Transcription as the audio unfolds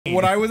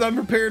What I was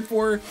unprepared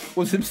for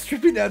was him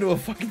stripping down to a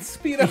fucking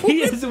Speedo.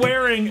 He is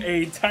wearing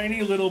a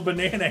tiny little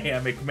banana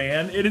hammock,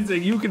 man. It is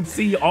you can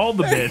see all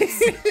the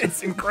bits.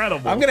 It's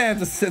incredible. I'm gonna have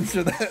to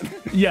censor that.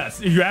 Yes,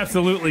 you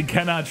absolutely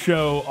cannot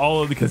show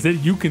all of it because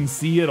you can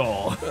see it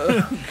all.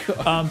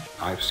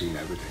 I've seen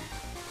everything.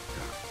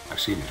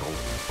 I've seen it all.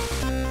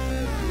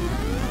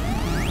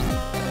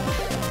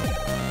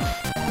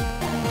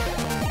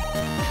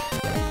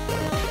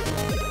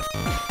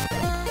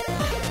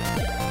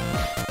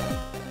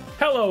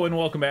 Hello and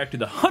welcome back to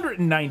the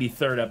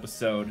 193rd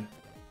episode.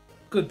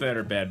 Good, Bad,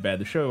 or Bad,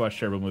 the show we watch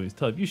terrible movies.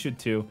 Tell you you should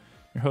too.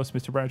 Your host,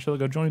 Mr. Brian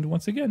Chiligo, joined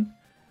once again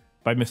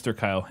by Mr.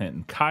 Kyle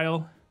Hinton.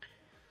 Kyle,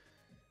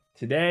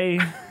 today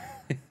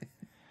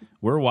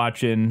we're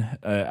watching,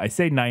 I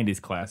say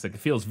 90s classic. It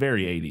feels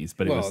very 80s,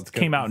 but it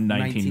came out in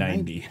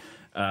 1990.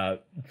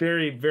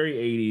 Very, very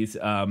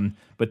 80s.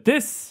 But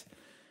this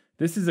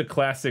is a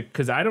classic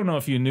because I don't know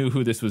if you knew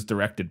who this was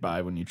directed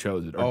by when you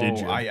chose it, or did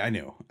you? I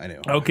knew.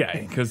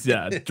 Okay, because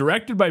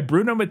directed by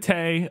Bruno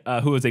Mattei,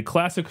 who is a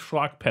classic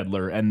schlock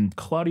peddler, and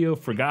Claudio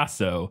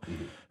Fragasso,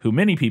 who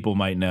many people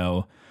might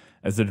know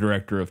as the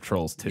director of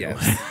Trolls 2. Yes.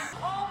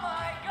 Oh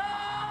my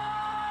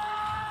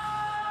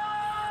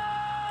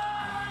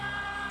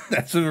God!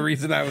 That's the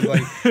reason I was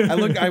like,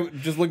 I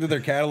just looked at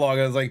their catalog.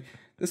 I was like,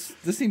 this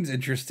seems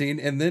interesting,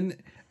 and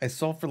then I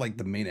saw for like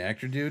the main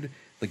actor dude.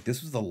 Like,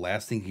 this was the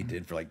last thing he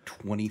did for like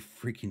 20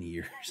 freaking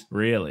years.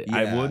 Really? Yeah.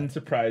 I wouldn't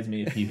surprise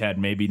me if he had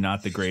maybe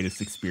not the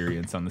greatest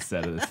experience on the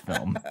set of this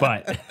film,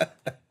 but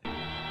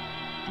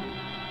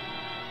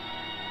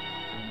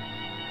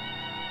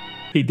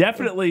he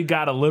definitely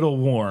got a little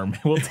warm.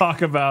 We'll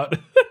talk about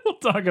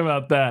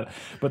that.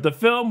 But the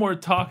film we're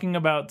talking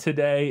about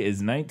today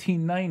is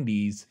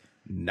 1990's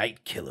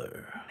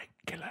Nightkiller.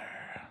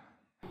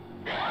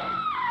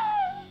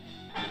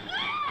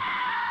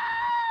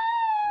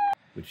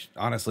 Which,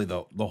 honestly,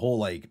 the whole,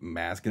 like,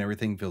 mask and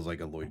everything feels like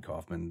a Lloyd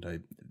Kaufman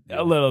type.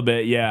 A little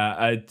bit,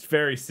 yeah. It's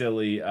very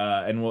silly.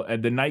 And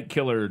the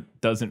Nightkiller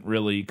doesn't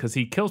really, because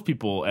he kills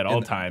people at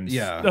all times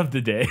of the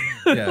day.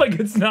 Yeah. Like,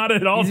 it's not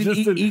at all He's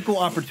just an equal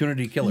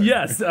opportunity killer.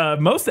 Yes, I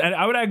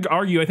would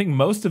argue, I think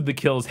most of the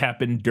kills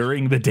happen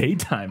during the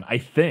daytime. I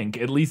think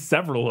at least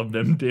several of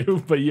them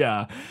do. But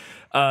yeah,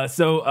 this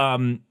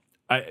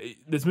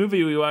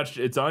movie we watched,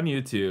 it's on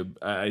YouTube.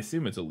 I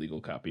assume it's a legal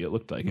copy. It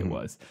looked like it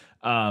was.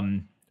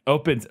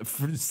 Opens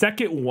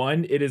second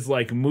one. It is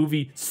like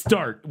movie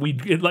start.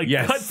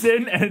 Cuts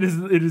in, and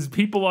it is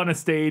people on a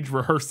stage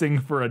rehearsing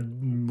for a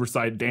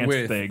recite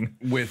dance thing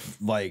with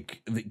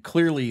like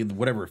clearly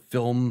whatever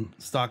film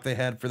stock they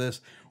had for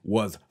this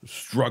was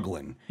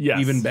struggling. Yes,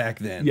 even back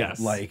then. Yes,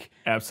 like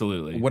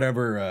absolutely.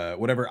 Whatever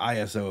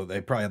ISO,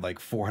 they probably had like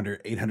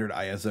 400, 800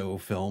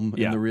 ISO film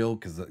in the reel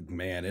because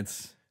man,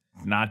 it's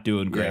not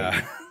doing great.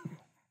 Yeah.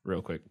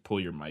 Real quick, pull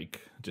your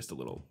mic just a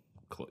little.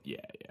 Yeah,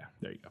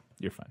 there you go.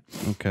 You're fine.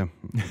 Okay.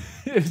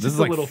 This is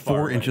like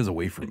 4 inches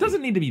away from me. It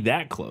doesn't need to be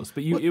that close,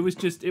 but it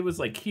was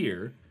like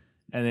here,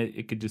 and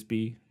it could just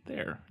be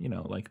there,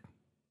 like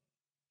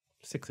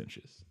 6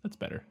 inches. That's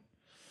better.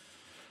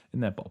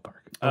 In that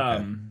ballpark.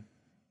 Okay.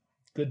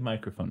 Good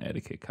microphone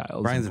etiquette,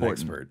 Kyle. Brian's an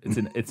expert.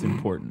 It's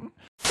important.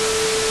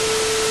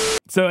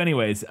 So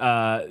anyways,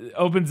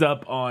 opens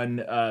up on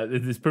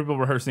this people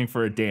rehearsing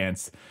for a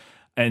dance.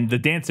 And the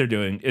dance they're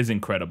doing is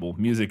incredible.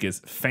 Music is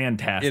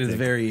fantastic. It is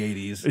very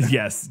 80s.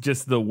 Yes,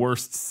 just the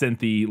worst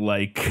synthy,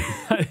 like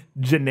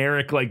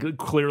generic, like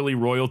clearly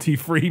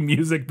royalty-free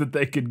music that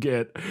they could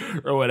get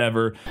or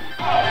whatever.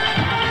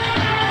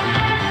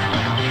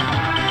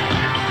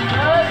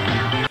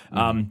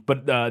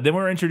 But then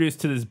we're introduced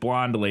to this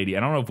blonde lady. I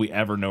don't know if we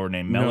ever know her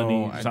name.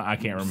 Melanie? No, I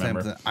can't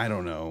remember. I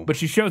don't know. But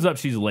she shows up.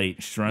 She's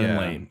late. She's running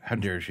late. How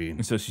dare she?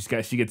 And so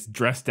she gets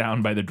dressed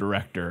down by the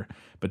director,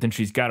 but then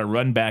she's got to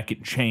run back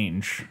and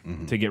change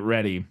to get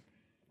ready.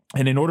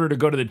 And in order to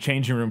go to the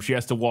changing room, she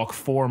has to walk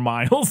 4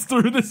 miles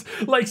through this.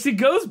 Like, she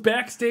goes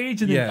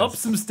backstage and then up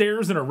some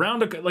stairs and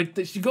around.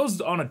 She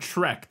goes on a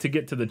trek to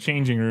get to the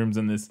changing rooms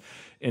in this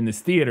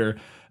theater.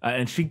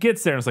 And she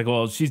gets there and it's like,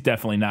 well, she's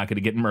definitely not going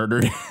to get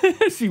murdered.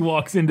 She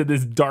walks into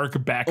this dark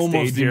backstage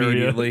almost area.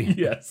 Immediately.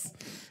 Yes.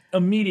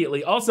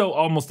 Immediately. Also,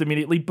 almost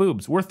immediately,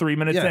 boobs. We're 3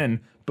 minutes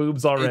in.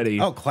 Boobs already.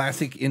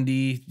 Classic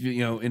indie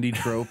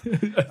trope.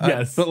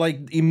 Yes. But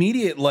like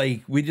immediate,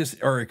 like we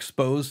just are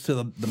exposed to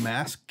the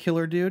mask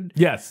killer dude.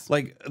 Yes.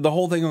 Like the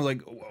whole thing was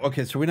like,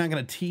 okay, so we're not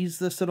going to tease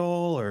this at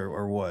all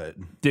or what?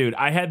 Dude,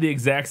 I had the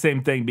exact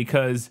same thing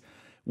because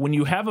when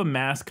you have a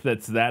mask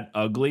that's that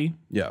ugly,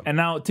 and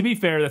now to be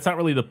fair, that's not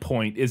really the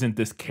point. Isn't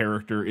this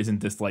character? Isn't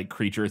this like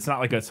creature? It's not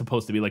like it's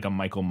supposed to be like a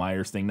Michael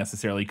Myers thing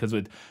necessarily, because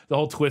the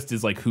whole twist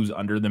is like who's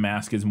under the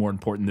mask is more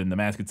important than the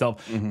mask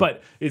itself.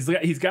 But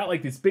he's got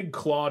like these big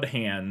clawed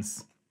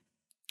hands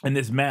and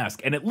this mask,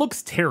 and it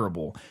looks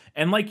terrible.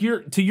 And like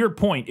to your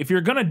point, if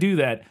you're gonna do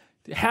that,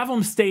 have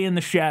them stay in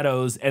the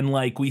shadows, and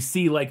like we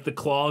see like the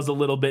claws a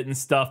little bit and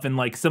stuff, and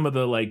like some of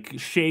the like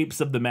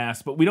shapes of the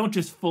mask, but we don't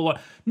just full on.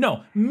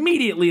 No,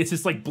 immediately it's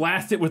just like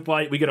blast it with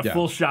light. We get a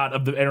full shot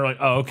of and we're like,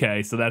 oh,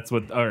 okay, so that's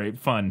what. All right,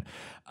 fun.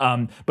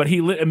 But he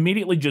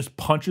immediately just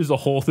punches a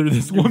hole through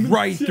this woman.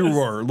 Right through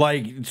her,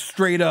 like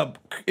straight up.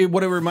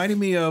 What it reminded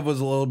me of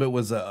was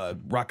a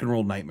Rock and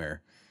Roll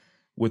Nightmare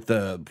with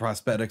the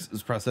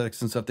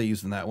prosthetics and stuff they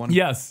used in that one.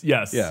 Yes,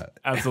 yes. Yeah.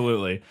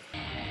 Absolutely.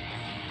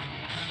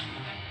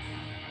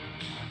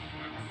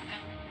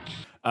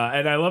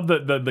 And I love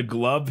the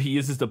glove he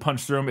uses to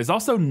punch through him is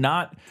also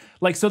not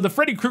like, so the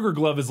Freddy Krueger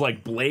glove is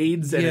like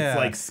blades and it's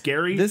like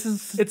scary.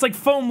 It's like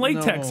foam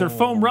latex or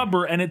foam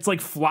rubber and it's like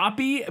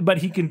floppy, but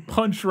he can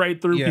punch right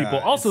through people.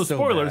 Also,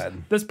 spoilers,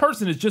 this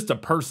person is just a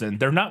person.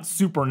 They're not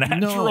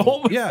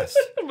supernatural. Yes.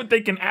 But they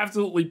can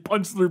absolutely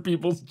punch through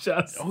people's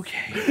chests.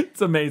 Okay.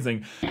 It's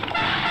amazing.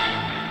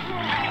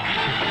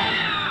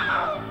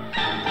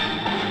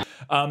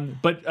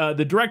 But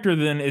the director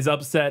then is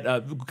upset.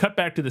 Cut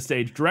back to the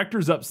stage.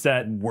 Director's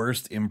upset.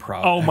 Worst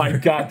improv. Oh my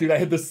God, dude! I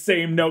had the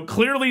same note.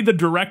 Clearly, the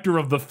director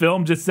of the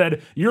film just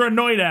said, "You're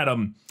annoyed at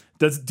him.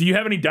 Do you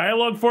have any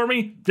dialogue for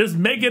me? Just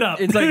make it up."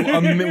 It's like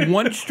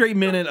one straight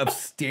minute of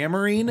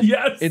stammering.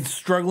 Yes. And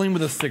struggling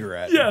with a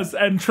cigarette. Yes,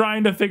 and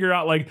trying to figure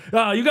out like,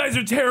 oh, you guys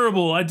are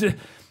terrible.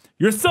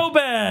 You're so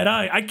bad.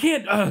 I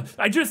can't.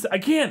 I just.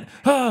 I'm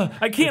a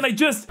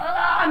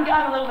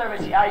little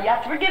nervous. You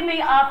have to forgive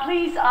me.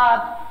 Please.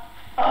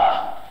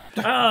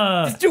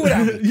 Just do it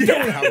out me. Do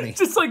it out me. It's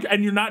just like,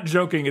 and you're not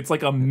joking. It's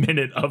like a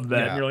minute of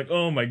that, and you're like,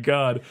 oh my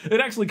God. It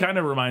actually kind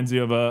of reminds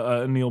you of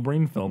a Neil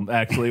Breen film,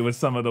 actually, with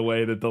some of the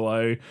way that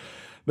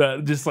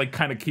that just like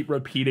kind of keep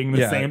repeating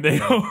the same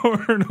thing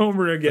over and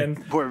over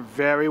again. We're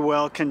very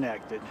well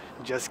connected.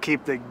 Just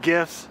keep the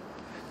gifts,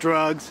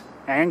 drugs,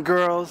 and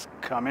girls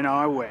coming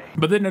our way.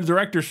 But then the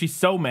director, she's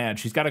so mad.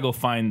 She's got to go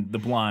find the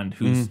blonde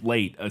who's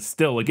late,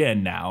 still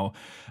again now,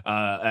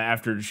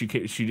 after she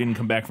didn't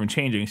come back from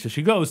changing. So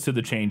she goes to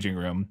the changing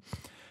room,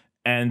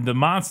 and the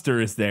monster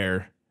is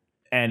there,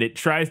 and it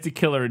tries to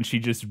kill her, and she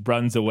just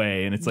runs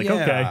away. And it's like,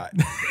 okay.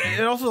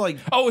 It also like,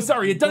 oh,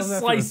 sorry, it does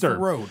slice her.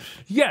 Throat.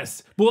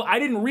 Yes. Well, I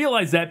didn't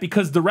realize that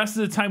because the rest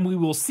of the time we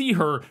will see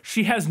her,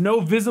 she has no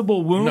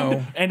visible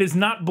wound and is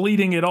not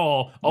bleeding at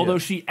all, although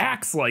she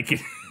acts like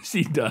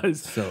she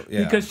does. So,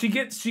 because she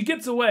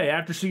gets away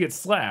after she gets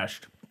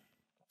slashed.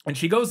 And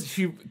she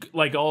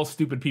like all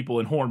stupid people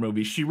in horror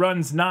movies, she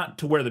runs not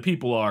to where the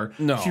people are.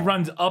 No. She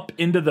runs up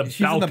into the balcony.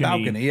 She's in the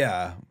balcony,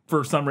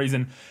 for some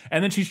reason.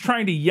 And then she's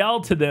trying to yell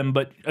to them,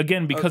 but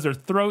again, because her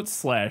throat's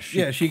slashed,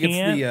 she gets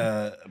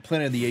the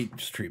Planet of the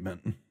Apes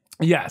treatment.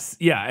 Yes,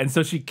 yeah. And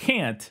so she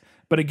can't.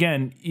 But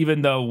again,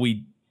 even though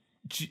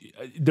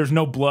there's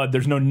no blood,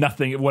 there's no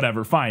nothing,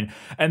 whatever, fine.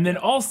 And then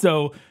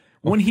also,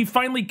 when he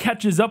finally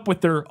catches up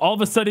with her, all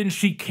of a sudden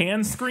she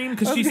can scream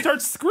because she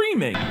starts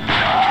screaming.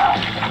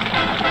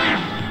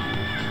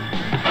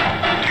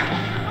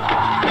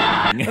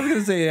 I was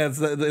gonna say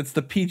it's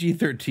the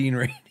PG-13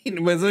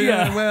 rating.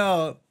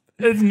 Well,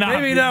 it's not.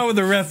 Maybe not with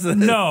the rest of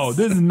this. No,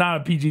 this is not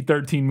a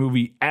PG-13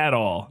 movie at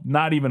all.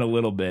 Not even a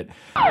little bit.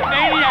 The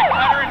maniac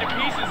cut her into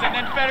pieces and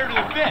then fed her to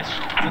the fish.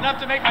 It's enough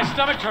to make my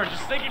stomach turn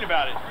just thinking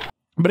about it.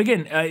 But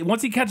again,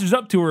 once he catches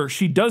up to her,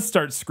 she does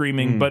start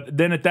screaming. But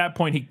then at that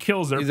point, he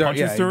kills her,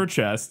 punches to her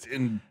chest,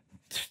 and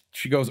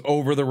she goes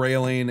over the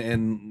railing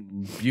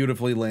and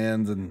beautifully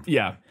lands. And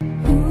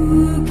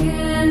who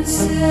can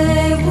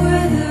say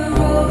where the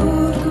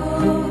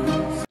road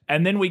goes?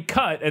 And then we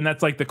cut, and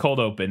that's like the cold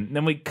open. And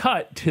then we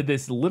cut to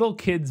this little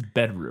kid's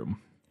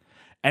bedroom.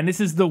 And this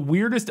is the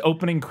weirdest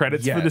opening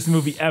credits for this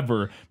movie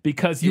ever,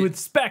 because you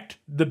expect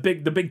the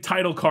big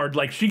title card,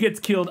 like she gets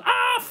killed,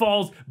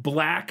 falls,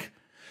 black.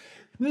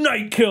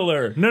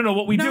 Nightkiller. No,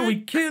 what we do,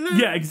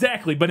 yeah,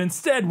 exactly. But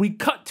instead, we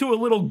cut to a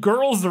little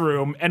girl's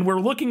room, and we're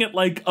looking at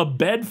like a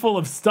bed full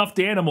of stuffed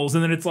animals,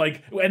 and then it's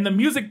like, and the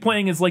music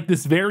playing is like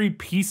this very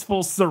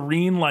peaceful,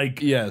 serene,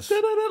 like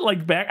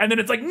like back, and then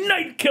it's like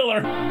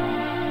Nightkiller.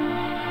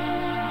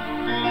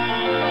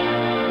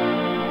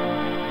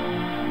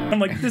 I'm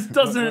like, this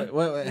doesn't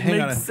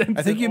make sense.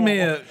 I think you may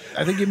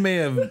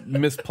have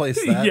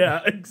misplaced that. Yeah,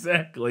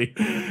 exactly.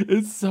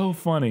 It's so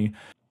funny.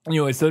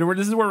 Anyway, so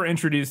this is where we're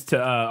introduced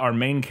to our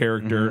main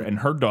character and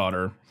her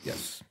daughter.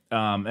 Yes.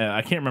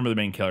 I can't remember the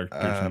main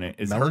character's name.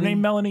 Is Melanie? her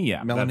name Melanie?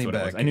 Yeah, Melanie that's what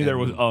Beck, it was. I knew there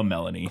was a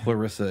Melanie.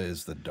 Clarissa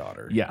is the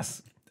daughter.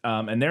 Yes.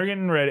 And they're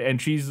getting ready, and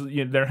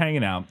they're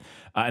hanging out.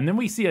 And then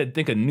we see, I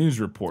think, a news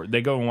report.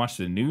 They go and watch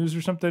the news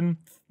or something.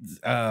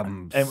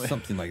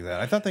 Something like that.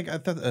 I thought they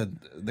got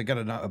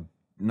a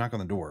knock on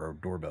the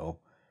doorbell,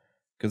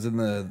 because in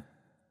the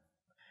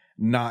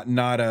not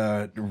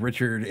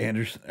Richard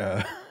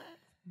Anderson.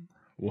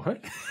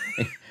 What?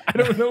 I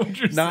don't know what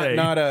you're saying.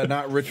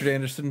 Not Richard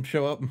Anderson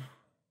show up.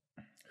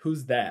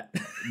 Who's that?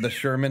 The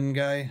Sherman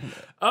guy.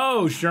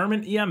 Oh,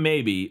 Sherman. Yeah,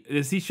 maybe.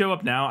 Does he show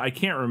up now? I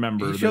can't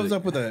remember. He shows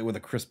up with a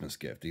Christmas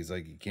gift. He's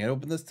like, you can't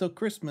open this till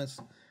Christmas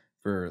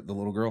for the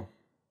little girl.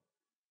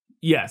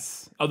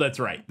 Yes. Oh, that's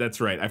right.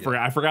 That's right.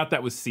 I forgot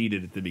that was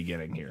seated at the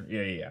beginning here.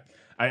 Yeah.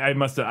 I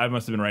must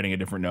have been writing a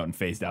different note and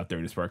phased out there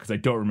this part because I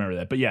don't remember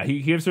that. But yeah,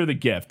 he gives her the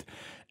gift.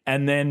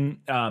 And then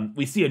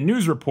we see a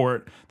news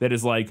report that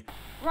is like,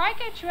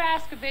 Rika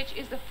Taraskovich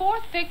is the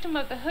fourth victim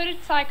of the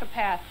hooded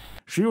psychopath.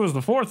 she was the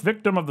 4th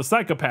victim of the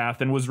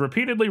psychopath and was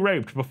repeatedly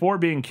raped before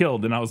being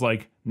killed. And I was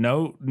like,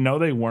 no,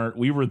 they weren't.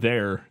 We were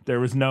there. There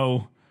was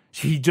no...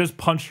 He just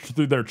punched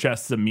through their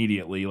chests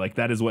immediately. Like,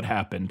 that is what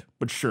happened.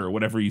 But sure,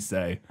 whatever you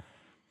say.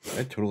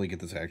 I totally get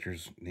this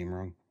actor's name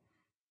wrong.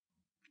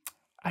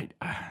 Hang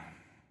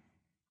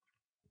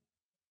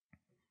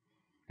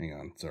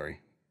on, sorry.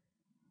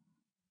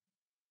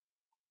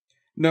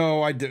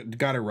 No, I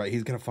got it right.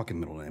 He's got a fucking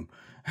middle name.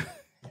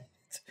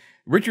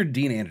 Richard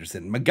Dean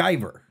Anderson,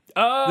 MacGyver.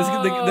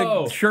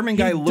 Oh, the Sherman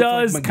guy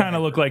does kind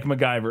of look like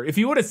MacGyver. If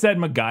you would have said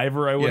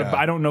MacGyver, I would have.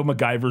 I don't know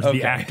MacGyver's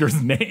the actor's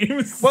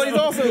name. So.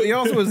 Well, he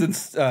also was in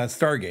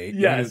Stargate.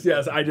 Yes.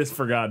 I just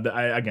forgot.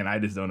 I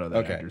just don't know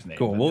that actor's name.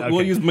 Cool.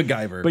 We'll use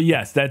MacGyver. But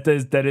yes, that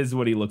is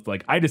what he looked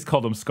like. I just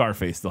called him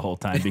Scarface the whole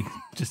time,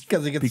 just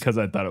because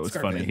I thought it was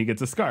funny. He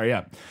gets a scar.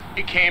 Yeah.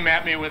 He came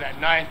at me with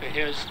that knife of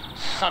his.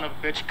 Son of a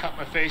bitch cut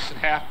my face in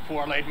half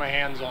before I laid my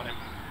hands on him.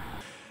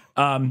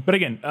 But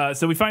again,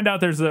 so we find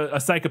out there's a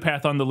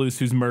psychopath on the loose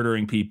who's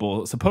murdering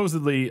people,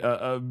 supposedly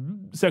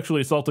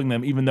sexually assaulting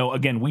them, even though,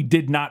 again, we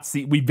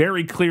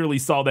very clearly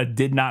saw that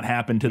did not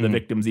happen to the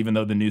victims, even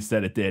though the news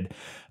said it did.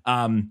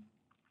 Like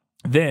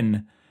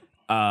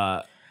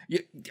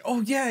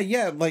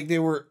they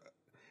were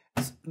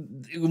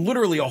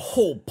literally a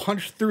hole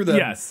punched through them.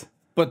 Yes.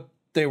 But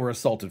they were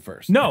assaulted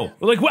first. No.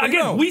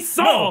 We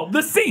saw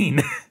the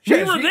scene.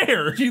 We were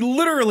there. She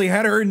literally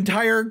had her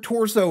entire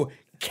torso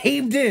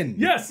caved in.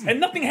 Yes, and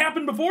nothing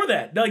happened before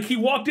that. Like, he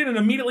walked in and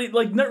immediately,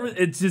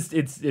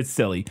 it's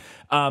silly.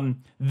 Then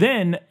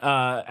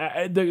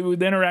the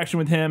interaction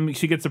with him,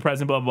 she gets the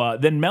present, blah, blah,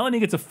 blah. Then Melanie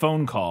gets a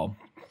phone call.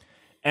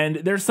 And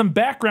there's some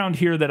background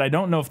here that I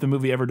don't know if the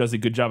movie ever does a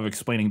good job of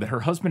explaining, that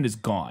her husband is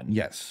gone.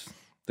 Yes.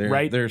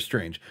 They're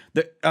strange.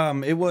 There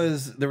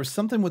was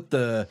something with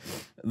the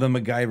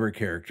MacGyver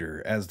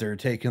character as they're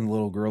taking the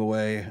little girl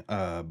away,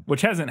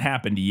 which hasn't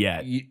happened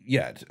yet.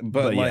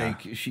 But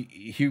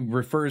he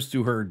refers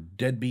to her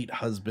deadbeat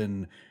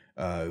husband,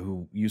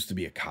 who used to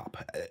be a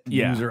cop,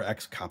 user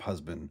ex-cop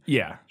husband.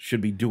 Yeah, should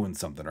be doing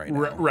something right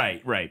now.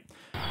 Right.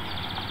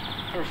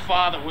 Her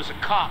father was a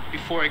cop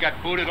before he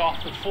got booted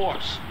off the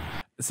force.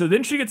 So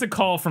then she gets a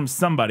call from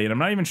somebody, and I'm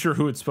not even sure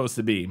who it's supposed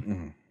to be.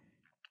 Mm-hmm.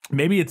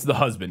 Maybe it's the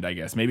husband, I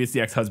guess. Maybe it's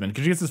the ex-husband.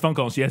 Because she gets this phone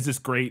call and she has this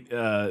great,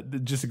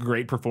 just a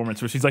great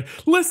performance where she's like,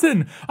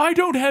 listen, I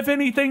don't have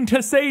anything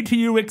to say to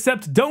you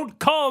except don't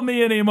call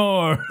me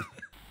anymore.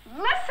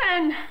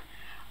 Listen,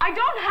 I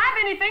don't have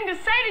anything to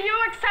say to you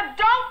except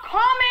don't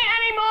call me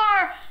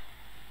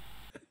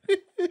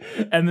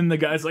anymore. And then the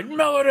guy's like,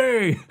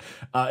 Melanie.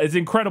 It's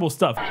incredible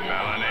stuff.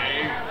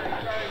 Melanie.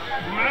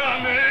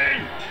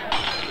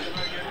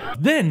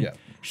 Then... Yeah.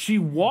 She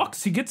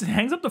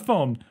hangs up the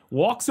phone,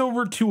 walks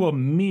over to a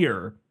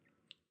mirror,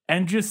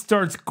 and just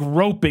starts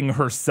groping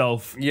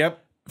herself.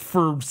 Yep.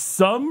 For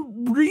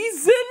some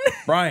reason.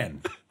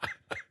 Brian.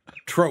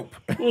 Trope.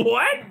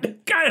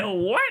 What? Kind of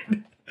what?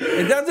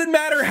 It doesn't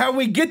matter how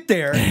we get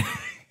there.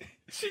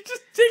 She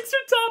just takes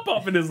her top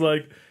off and is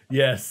like,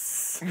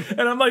 yes.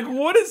 And I'm like,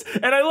 what is...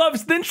 And I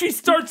love... Then she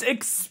starts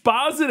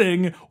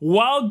expositing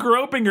while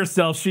groping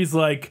herself. She's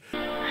like...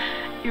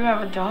 You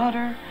have a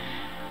daughter...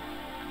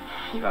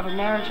 You have a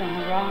marriage on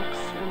the rocks,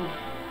 and...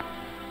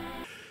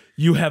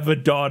 You have a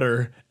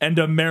daughter and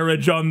a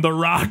marriage on the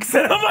rocks.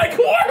 And I'm like,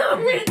 what are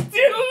we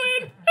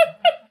doing?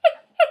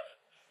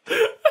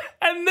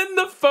 And then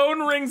the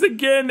phone rings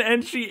again,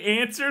 and she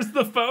answers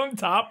the phone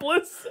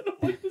topless. And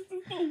I'm like, this is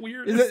the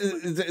weirdest.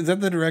 Is that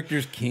the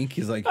director's kink?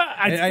 He's like,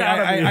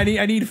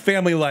 I need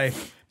family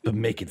life, but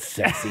make it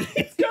sexy.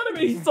 It's gotta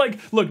be. He's like,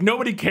 look,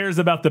 nobody cares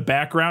about the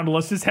background.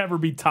 Let's just have her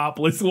be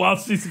topless while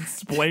she's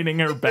explaining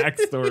her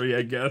backstory,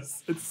 I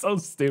guess. It's so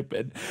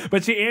stupid.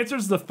 But she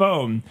answers the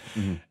phone,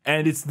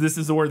 and this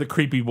is where the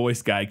creepy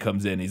voice guy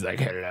comes in. He's like,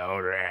 hello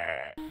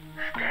there.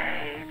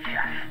 Stay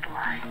just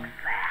like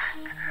that.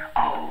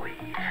 Oh,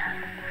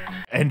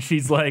 yes. And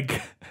she's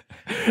like...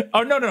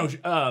 Oh, no.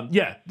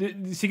 Yeah,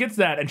 she gets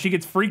that, and she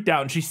gets freaked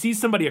out, and she sees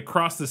somebody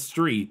across the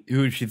street.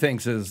 Who she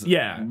thinks is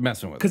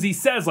messing with. Because he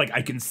says, like,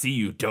 I can see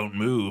you, don't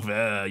move,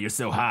 you're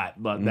so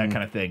hot, that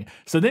kind of thing.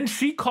 So then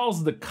she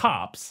calls the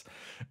cops,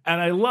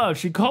 and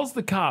she calls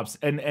the cops,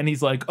 and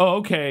he's like, oh,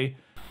 okay.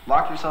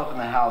 Lock yourself in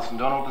the house and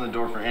don't open the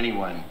door for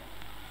anyone.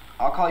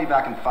 I'll call you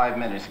back in 5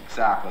 minutes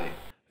exactly.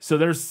 So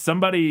there's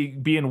somebody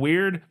being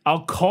weird.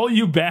 I'll call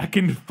you back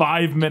in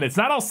 5 minutes.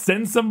 Not I'll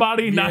send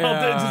somebody. Yeah. Not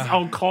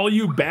I'll call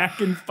you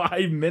back in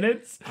 5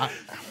 minutes.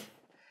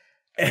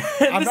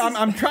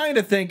 I'm trying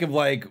to think of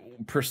like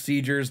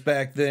procedures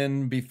back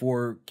then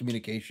before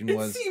communication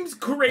was. It seems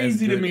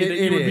crazy to me that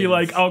you would be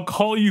like, I'll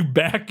call you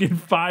back in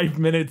 5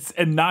 minutes,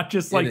 and not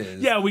just like,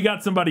 yeah, we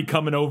got somebody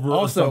coming over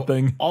or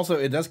something. Also,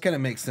 it does kind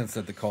of make sense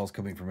that the call's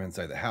coming from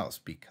inside the house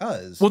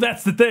because. Well,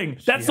 that's the thing.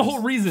 That's the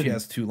whole reason. She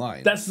has 2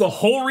 lines. That's the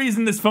whole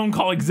reason this phone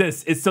call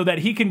exists, is so that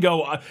he can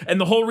go.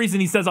 And the whole reason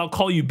he says, I'll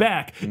call you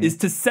back, is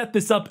to set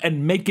this up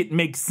and make it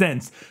make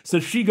sense. So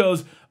she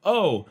goes,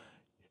 oh.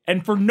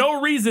 and for no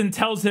reason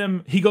tells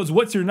him, he goes,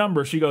 what's your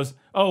number? She goes,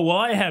 oh, well,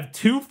 I have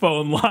 2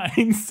 phone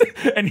lines.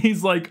 And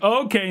he's like,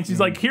 okay. And she's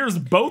like, here's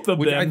both of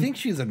them. I think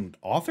she's an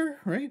author,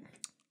 right?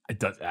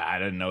 I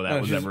didn't know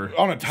that was ever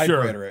on a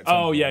typewriter. At some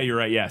point. Yeah, you're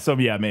right. Yeah, so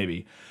yeah,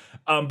 maybe.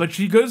 But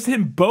she gives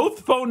him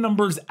both phone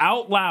numbers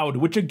out loud,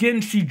 which again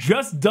she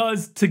just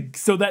does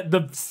so that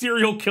the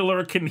serial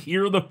killer can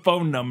hear the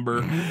phone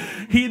number.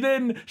 She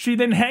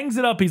then hangs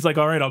it up. He's like,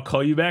 all right, I'll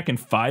call you back in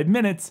 5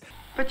 minutes.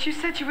 But you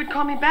said you would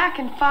call me back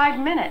in 5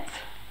 minutes.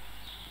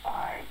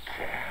 I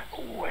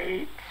can't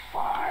wait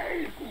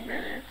 5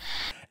 minutes.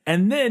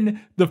 And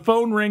then the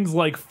phone rings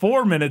like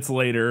 4 minutes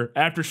later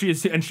after she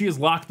has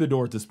locked the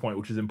door at this point,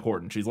 which is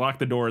important. She's locked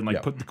the door and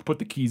like put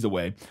the keys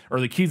away, or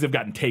the keys have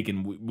gotten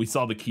taken. We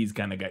saw the keys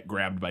kind of get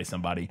grabbed by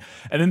somebody.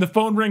 And then the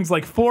phone rings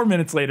like 4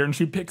 minutes later and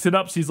she picks it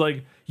up. She's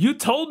like, you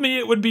told me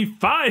it would be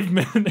 5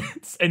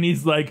 minutes. And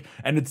he's like,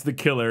 and it's the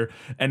killer.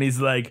 And he's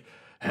like,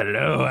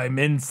 hello, I'm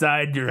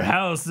inside your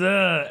house.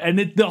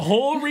 And the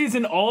whole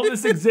reason all of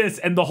this exists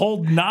and the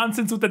whole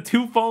nonsense with the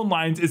 2 phone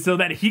lines is so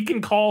that he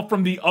can call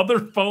from the other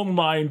phone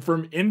line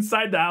from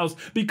inside the house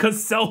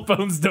because cell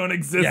phones don't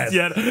exist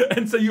yet.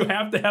 And so you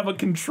have to have a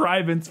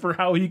contrivance for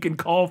how he can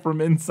call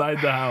from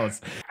inside the house.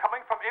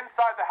 Coming from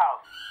inside the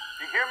house.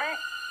 You hear me?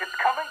 It's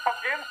coming from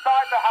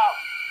inside the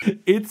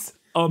house. It's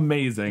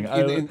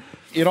amazing.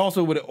 It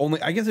also would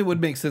only, I guess it would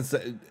make sense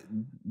that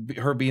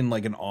her being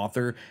like an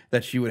author,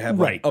 that she would have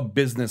like a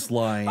business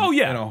line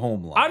and a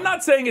home line. I'm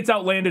not saying it's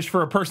outlandish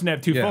for a person to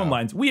have 2 phone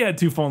lines. We had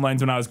 2 phone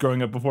lines when I was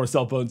growing up before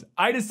cell phones.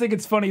 I just think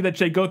it's funny that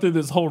they go through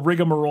this whole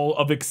rigmarole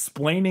of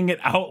explaining it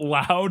out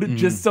loud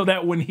just so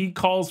that when he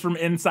calls from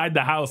inside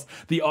the house,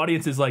 the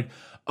audience is like,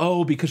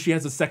 oh, because she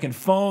has a second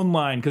phone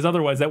line, because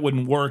otherwise that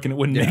wouldn't work and it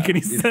wouldn't make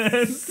any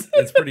sense.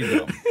 It's pretty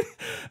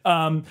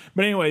dumb.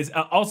 But anyways,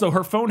 also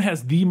her phone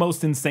has the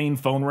most insane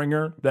phone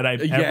ringer that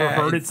I've ever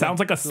heard. It sounds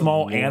like a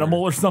small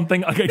animal or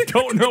something. Like I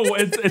don't know.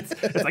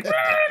 It's like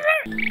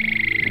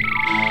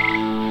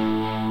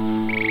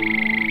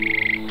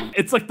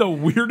it's like the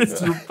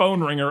weirdest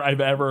phone ringer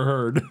I've ever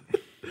heard.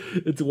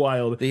 It's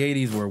wild. The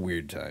 80s were a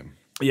weird time.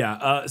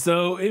 Yeah.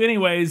 So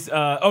anyways,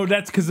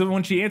 that's because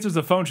when she answers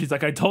the phone, she's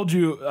like, I told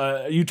you,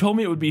 you told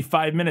me it would be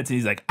 5 minutes. And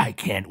he's like, I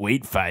can't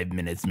wait 5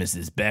 minutes,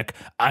 Mrs. Beck.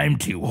 I'm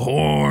too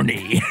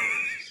horny.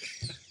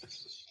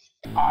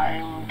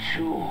 I'm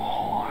too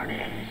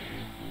horny.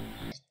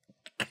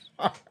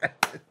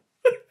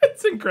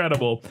 It's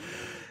incredible.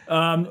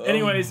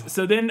 Anyways,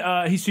 so then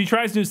she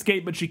tries to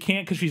escape, but she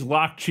can't because she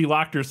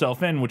locked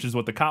herself in, which is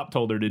what the cop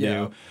told her to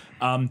do.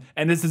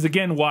 And this is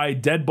again why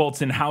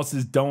deadbolts in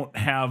houses don't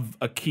have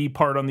a key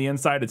part on the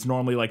inside. It's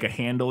normally like a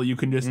handle you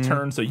can just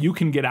turn, so you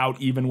can get out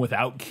even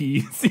without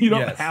keys. You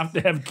don't have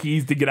to have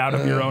keys to get out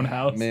of your own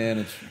house.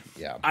 Man,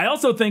 I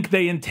also think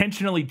they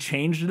intentionally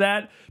changed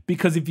that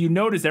because if you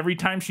notice, every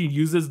time she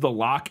uses the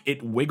lock,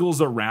 it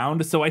wiggles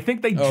around. So I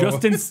think they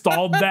just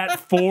installed that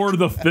for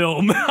the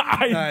film.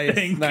 I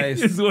think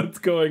is what's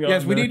going on.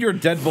 Yes, we need your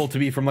deadbolt to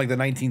be from like the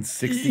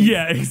 1960s.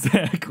 Yeah,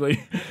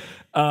 exactly.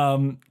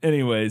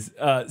 Anyways,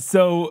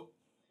 so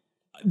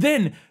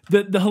then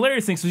the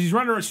hilarious thing, so she's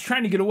running around, she's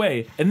trying to get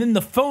away, and then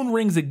the phone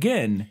rings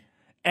again,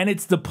 and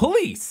it's the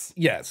police.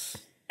 Yes.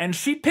 And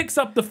she picks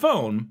up the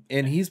phone.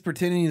 And he's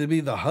pretending to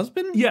be the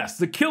husband? Yes,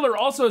 the killer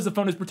also has the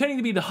phone, is pretending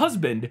to be the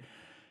husband.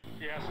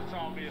 Yes, it's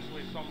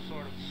obviously some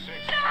sort of sick.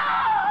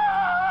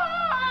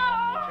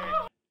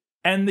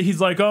 And he's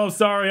like, oh,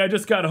 sorry, I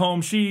just got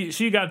home.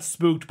 She got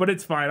spooked, but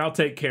it's fine. I'll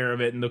take care of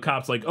it. And the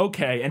cop's like,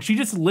 okay. And she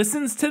just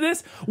listens to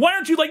this. Why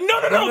aren't you like,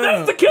 no,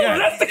 that's the killer. Yeah,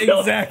 that's the killer.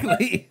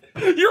 Exactly.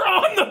 You're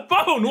on the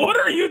phone. What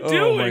are you doing?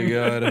 Oh, my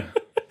God.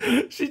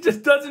 She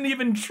just doesn't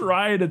even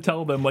try to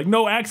tell them, like,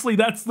 no, actually,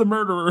 that's the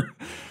murderer.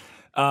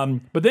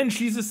 But then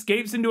she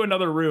escapes into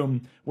another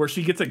room where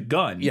she gets a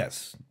gun.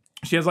 Yes.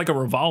 She has like a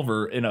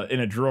revolver in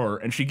a drawer,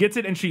 and she gets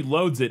it and she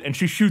loads it and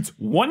she shoots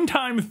one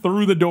time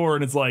through the door,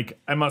 and it's like,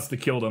 I must have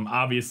killed him.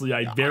 Obviously,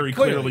 I very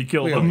clearly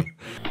killed him.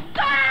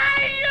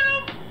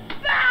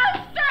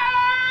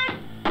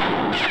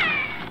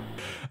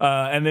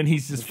 And then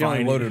he's just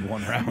fine. Loaded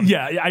one round.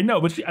 Yeah, I know,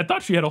 but I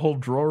thought she had a whole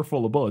drawer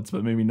full of bullets,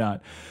 but maybe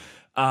not.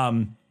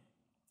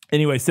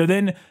 Anyway, so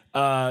then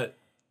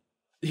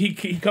he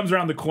comes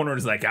around the corner and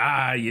is like,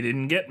 you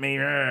didn't get me.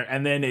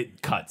 And then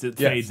it cuts. It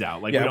fades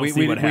out. Like, we don't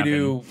see what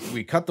happened.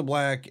 We cut the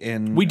black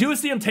and... We do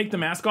see him take the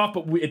mask off,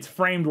 but it's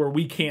framed where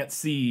we can't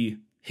see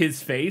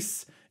his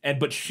face.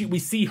 But we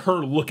see her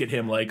look at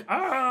him like,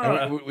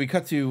 We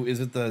cut to, is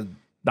it the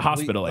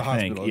hospital, I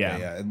think. Okay,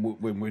 yeah. In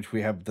which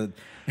we have the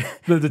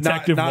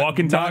detective walk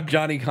and talk. Not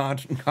Johnny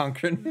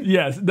Cochran.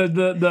 Yes.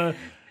 Dude,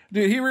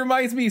 he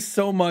reminds me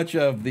so much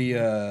of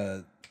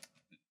the...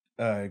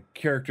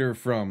 character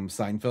from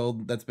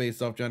Seinfeld that's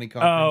based off Johnny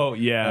Cochran. Oh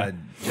yeah,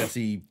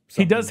 Jesse.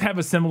 He does have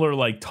a similar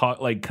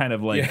kind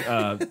of like.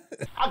 I'll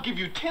give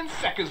you 10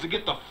 seconds to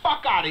get the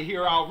fuck out of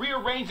here. I'll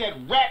rearrange that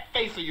rat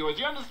face of yours.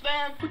 You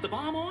understand? Put the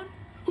bomb on?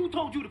 Who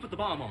told you to put the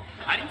bomb on?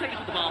 I didn't tell you to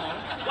put the bomb on.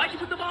 Why'd you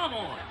put the bomb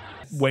on?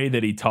 way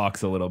that he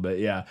talks a little bit.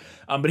 Yeah.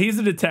 But he's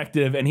a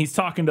detective and he's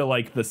talking to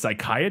like the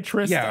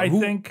psychiatrist, I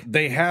think.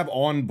 They have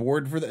on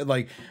board for that.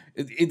 Like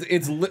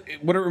it's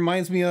what it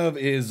reminds me of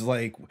is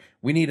like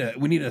we need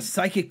a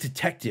psychic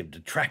detective to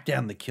track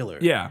down the killer.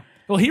 Yeah.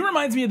 Well, he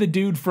reminds me of the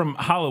dude from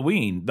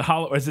Halloween.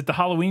 Is it the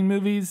Halloween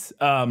movies?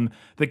 The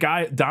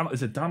guy,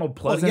 is it Donald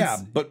Pleasance? Well,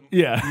 yeah, but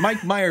yeah.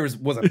 Mike Myers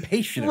was a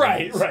patient.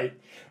 Right.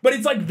 But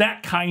it's like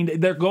that kind.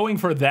 They're going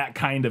for that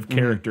kind of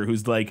character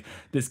who's like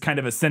this kind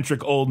of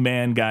eccentric old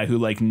man guy who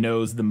like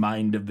knows the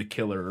mind of the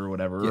killer or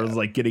whatever, or is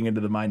like getting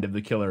into the mind of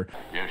the killer.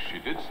 Yes, she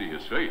did see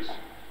his face,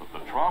 but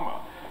the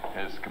trauma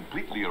has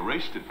completely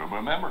erased it from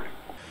her memory.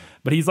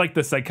 But he's like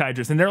the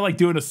psychiatrist, and they're like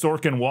doing a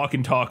Sorkin walk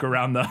and talk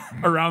around the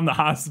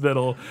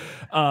hospital,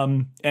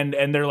 and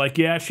they're like,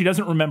 yeah, she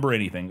doesn't remember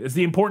anything.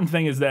 The important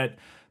thing is that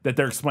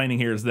they're explaining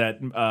here is that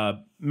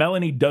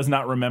Melanie does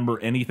not remember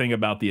anything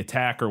about the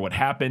attack or what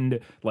happened.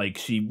 Like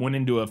she went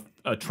into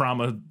a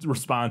trauma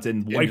response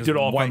and wiped it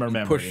all from her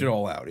memory, pushed it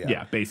all out.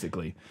 Yeah,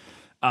 basically.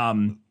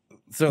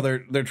 So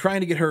they're trying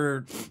to get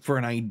her for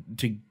an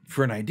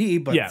ID,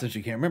 but since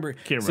she can't remember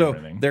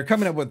anything. They're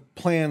coming up with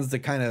plans to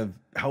kind of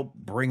help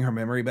bring her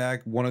memory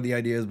back. One of the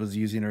ideas was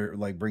using her,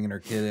 like bringing her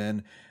kid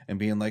in and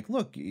being like,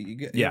 "Look,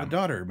 you have a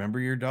daughter. Remember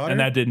your daughter?" And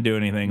that didn't do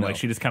anything. No. Like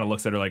she just kind of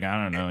looks at her like,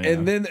 "I don't know."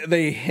 And then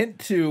they hint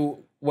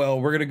to, well,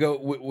 we're gonna go.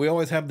 We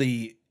always have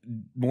the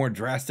more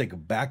drastic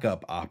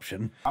backup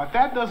option. If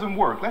that doesn't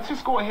work, let's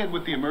just go ahead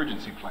with the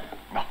emergency plan.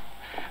 No.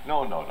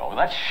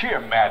 That's sheer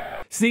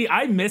madness. See,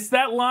 I missed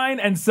that line,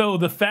 and so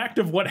the fact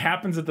of what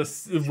happens at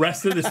the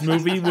rest of this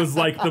movie was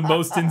like the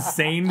most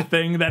insane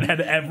thing that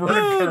had ever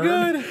occurred.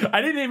 God.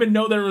 I didn't even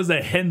know there was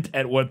a hint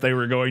at what they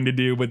were going to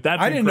do, but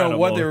that's I didn't know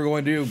what they were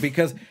going to do,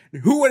 because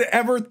who would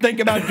ever think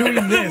about doing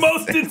this? The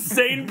most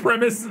insane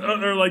premise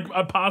or like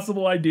a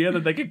possible idea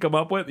that they could come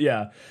up with.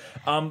 Yeah.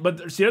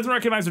 But she doesn't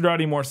recognize her daughter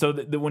anymore, so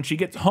that when she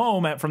gets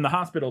home from the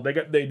hospital,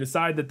 they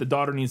decide that the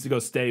daughter needs to go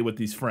stay with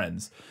these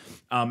friends.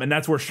 And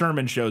that's where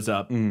Sherman shows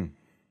up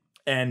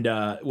and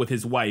with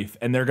his wife,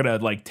 and they're gonna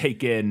like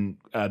take in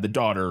the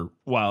daughter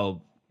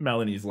while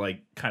Melanie's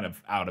like kind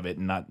of out of it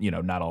and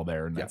not all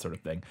there and that sort of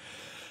thing.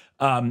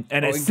 And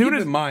as soon as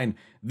keep in mind,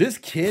 this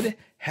kid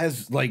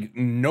has like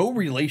no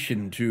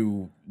relation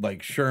to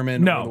like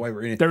Sherman. No, or the wife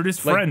or anything. They're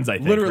just like, friends. I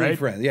think literally right?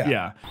 friends.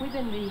 Yeah. We've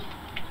been the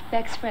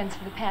best friends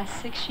for the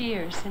past 6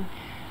 years, and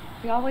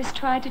we always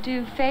tried to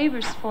do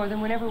favors for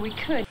them whenever we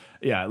could.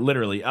 Yeah,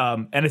 literally.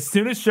 And as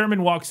soon as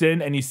Sherman walks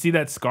in and you see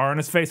that scar on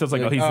his face, I was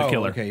like, oh, he's the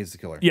killer. Okay, he's the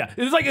killer. Yeah.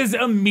 It was like his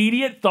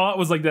immediate thought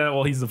was like that,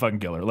 well, he's the fucking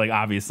killer. Like,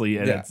 obviously.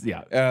 And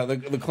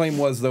the claim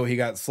was, though, he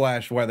got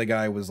slashed while the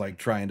guy was like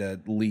trying to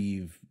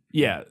leave.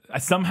 Yeah.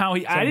 Somehow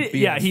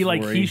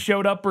he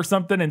showed up or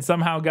something and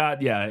somehow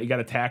he got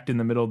attacked in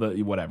the middle of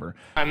the whatever.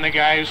 I'm the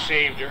guy who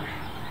saved her.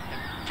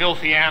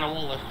 Filthy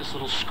animal left this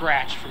little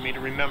scratch for me to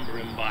remember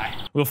him by.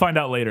 We'll find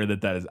out later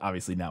that is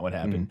obviously not what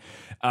happened.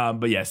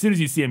 But yeah, as soon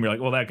as you see him, you're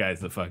like, well, that guy's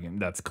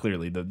that's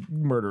clearly the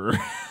murderer.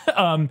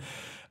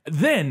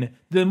 Then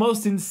the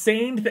most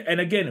insane and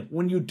again,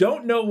 when you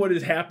don't know what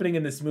is happening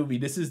in this movie,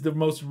 this is the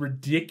most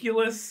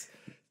ridiculous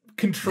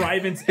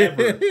contrivance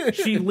ever.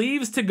 She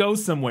leaves to go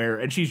somewhere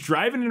and she's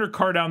driving in her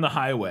car down the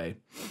highway.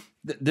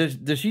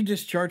 Does she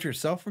discharge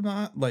herself from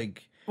that?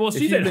 Like, well,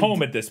 she's at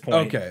home at this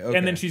point. Okay.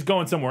 And then she's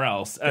going somewhere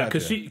else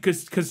because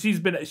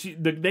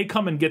they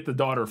come and get the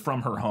daughter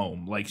from her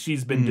home. Like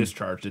she's been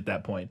discharged at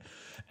that point,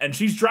 and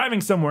she's driving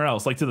somewhere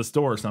else, like to the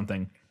store or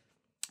something.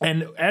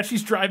 And as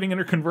she's driving in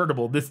her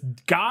convertible, this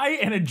guy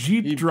in a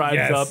Jeep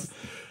drives up,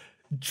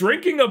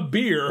 drinking a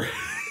beer.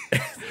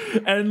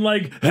 And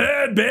like,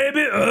 hey baby,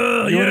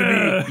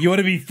 you want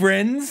to be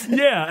friends?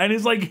 Yeah, and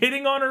he's like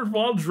hitting on her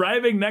while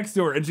driving next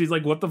to her, and she's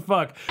like, "What the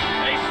fuck?"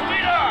 Hey,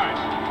 sweetheart,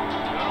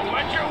 gonna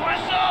wet your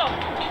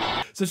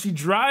whistle? So she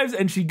drives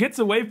and she gets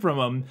away from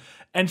him,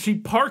 and she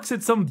parks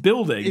at some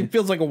building. It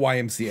feels like a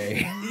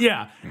YMCA.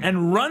 Yeah,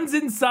 and runs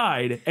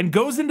inside and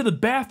goes into the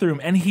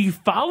bathroom, and he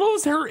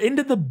follows her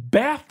into the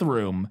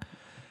bathroom.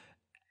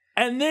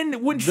 And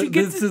then when she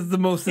gets... This is the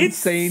most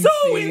insane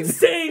scene.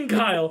 Insane,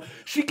 Kyle.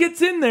 She gets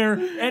in there,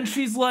 and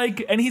she's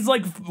like... And he's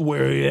like,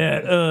 where are you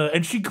at?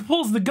 And she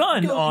pulls the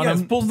gun on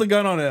him. Pulls the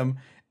gun on him,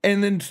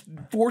 and then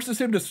forces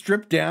him to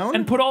strip down.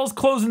 And put all his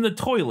clothes in the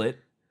toilet,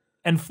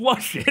 and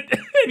flush it.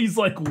 And he's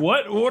like,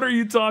 what? What are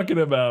you talking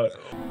about?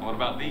 What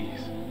about these?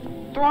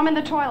 Throw them in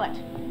the toilet.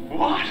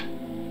 What?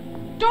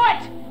 Do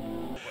it!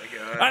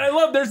 And I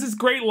love, there's this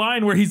great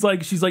line where she's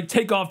like,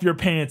 take off your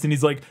pants. And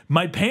he's like,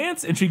 my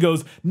pants? And she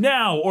goes,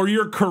 now, or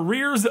your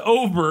career's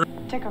over.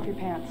 Take off your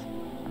pants.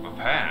 My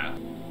pants?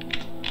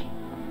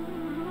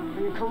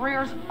 Or your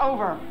career's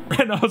over.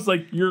 And I was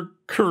like, your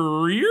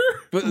career?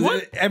 But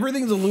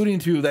everything's alluding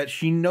to that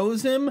she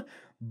knows him,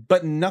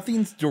 but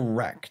nothing's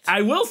direct.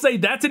 I will say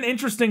that's an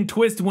interesting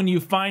twist when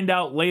you find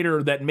out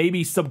later that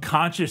maybe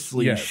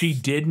subconsciously she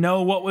did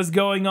know what was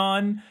going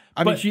on.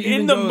 I mean, she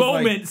in the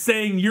moment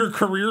saying your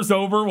career's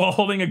over while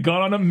holding a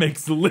gun on him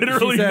makes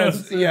literally no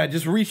sense. Yeah,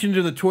 just reach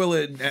into the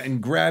toilet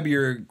and grab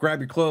your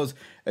clothes.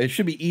 It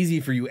should be easy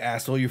for you,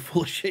 asshole. You're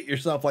full of shit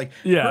yourself. Like,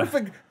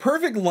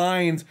 perfect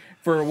lines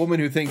for a woman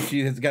who thinks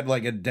she has got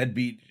like a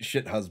deadbeat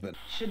shit husband.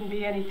 Shouldn't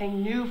be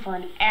anything new for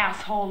an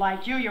asshole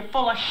like you. You're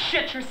full of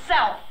shit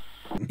yourself.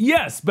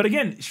 Yes, but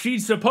again, she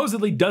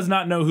supposedly does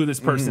not know who this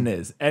person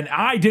is. And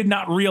I did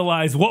not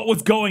realize what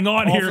was going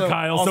on here,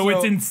 Kyle, so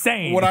it's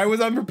insane. What I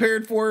was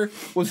unprepared for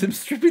was him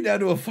stripping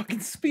down to a fucking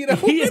Speedo.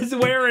 He is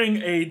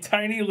wearing a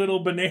tiny little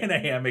banana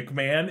hammock,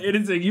 man. It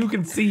is you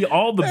can see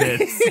all the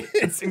bits.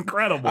 It's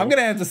incredible. I'm going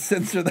to have to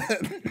censor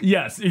that.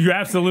 Yes, you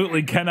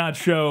absolutely cannot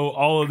show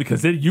all of it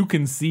because you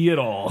can see it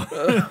all.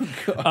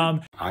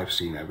 I've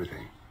seen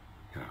everything.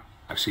 Yeah,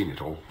 I've seen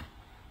it all.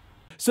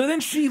 So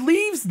then she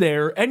leaves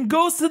there and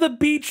goes to the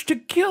beach to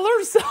kill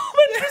herself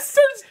and just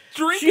starts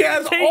drinking. She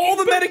has all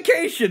the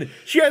medication.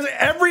 She has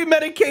every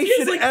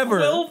medication ever.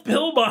 12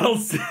 pill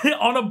bottles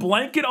on a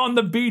blanket on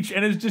the beach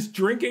and is just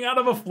drinking out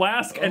of a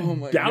flask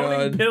and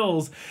downing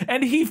pills.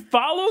 And he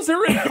follows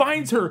her and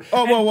finds her.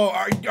 Whoa.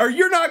 Are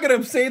you not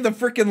going to say the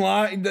freaking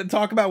line,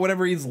 talk about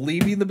whenever he's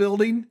leaving the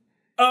building?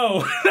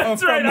 Oh,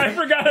 that's right. I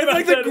forgot about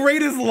that. It's like the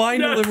greatest line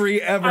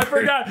delivery ever. I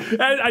forgot.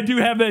 I do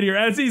have that here.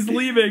 As he's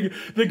leaving,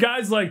 the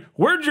guy's like,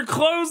 "Where'd your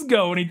clothes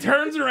go?" And he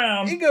turns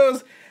around. He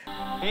goes,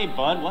 "Hey,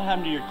 bud, what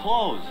happened to your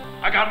clothes?"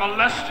 I got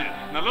molested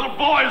in the little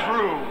boy's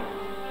room.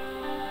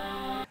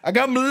 I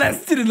got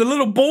molested in the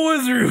little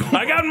boy's room.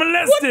 I got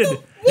molested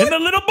in the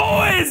little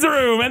boy's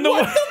room. And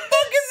what the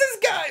fuck is this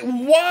guy?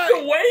 Why?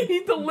 The way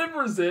he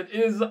delivers it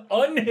is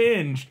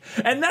unhinged.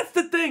 And that's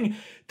the thing.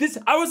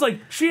 I was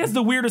like, she has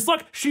the weirdest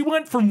luck. She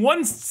went from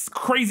one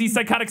crazy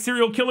psychotic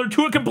serial killer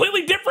to a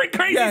completely different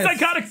crazy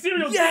psychotic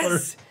serial killer.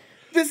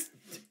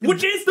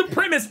 Which is the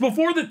premise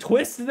before the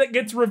twist that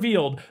gets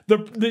revealed.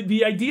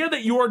 The idea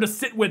that you are to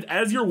sit with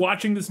as you're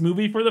watching this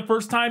movie for the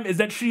first time is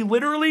that she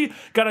literally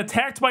got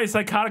attacked by a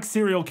psychotic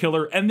serial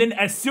killer, and then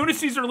as soon as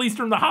she's released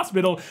from the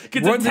hospital,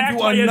 gets attacked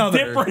by a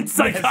different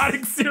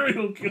psychotic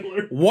serial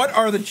killer. What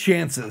are the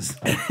chances?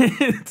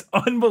 It's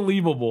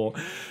unbelievable.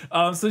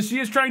 So she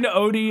is trying to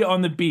OD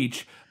on the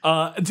beach.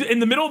 In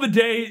the middle of the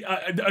day,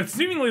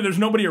 seemingly there's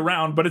nobody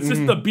around, but it's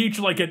just the beach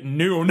like at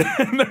noon,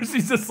 and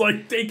she's just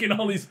like taking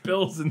all these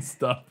pills and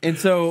stuff. And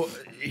so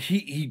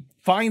he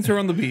finds her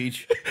on the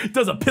beach,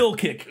 does a pill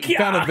kick,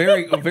 found a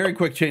very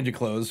quick change of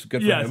clothes.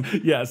 Good for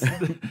him. Yes.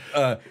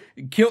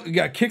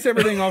 Kicks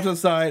everything off to the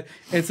side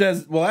and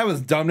says, "Well, that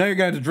was dumb. Now you're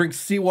gonna have to drink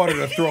seawater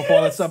to throw up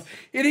all that stuff."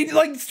 And he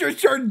like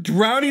started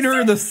drowning her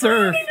in the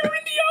surf. Drowning her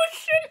in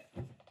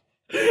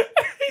the ocean.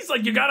 He's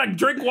like, "You gotta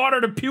drink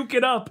water to puke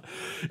it up."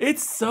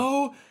 It's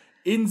so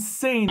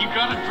insane. You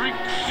gotta drink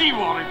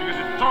seawater because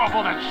it throw up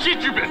all that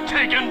shit you've been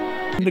taking.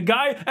 And the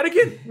guy, and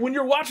again, when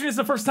you're watching this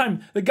the first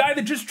time, the guy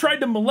that just tried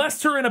to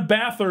molest her in a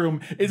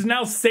bathroom is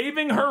now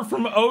saving her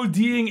from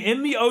ODing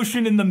in the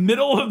ocean in the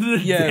middle of the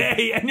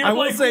day. And you're I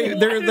will say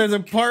there's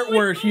a part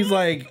where she's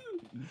like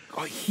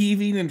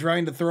heaving and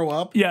trying to throw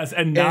up. Yes,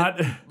 and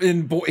not.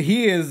 And boy,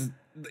 his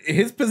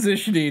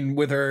positioning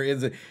with her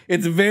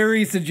it's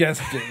very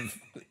suggestive.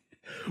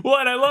 Well,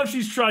 and I love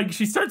she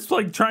starts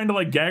like trying to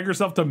like gag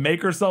herself to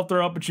make herself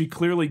throw up, but she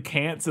clearly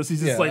can't. So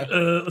she's just like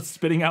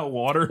spitting out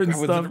water and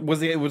stuff.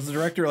 Was the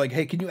director like,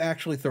 "Hey, can you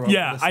actually throw up?"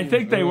 Yeah, I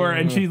think they were,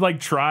 and she like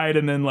tried,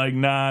 and then like,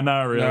 nah,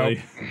 not really.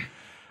 Nope.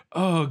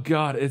 Oh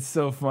God, it's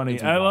so funny.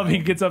 I love he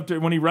gets up to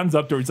when he runs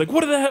up to her. He's like,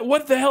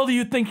 "What the hell do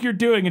you think you're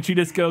doing?" And she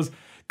just goes,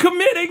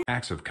 "Committing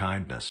acts of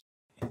kindness."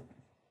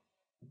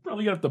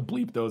 Probably gonna have to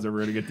bleep those or we're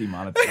gonna get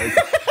demonetized.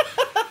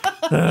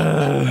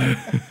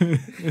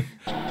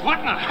 What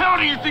in the hell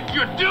do you think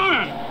you're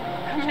doing?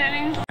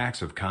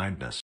 Acts of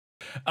kindness.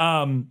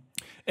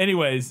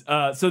 Anyways,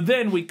 so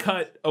then we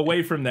cut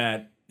away from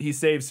that. He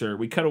saves her.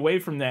 We cut away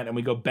from that and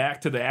we go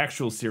back to the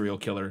actual serial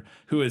killer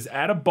who is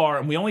at a bar,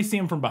 and we only see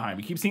him from behind.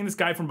 We keep seeing this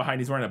guy from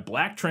behind. He's wearing a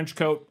black trench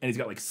coat and he's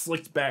got like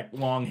slicked back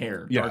long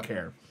hair, dark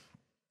hair.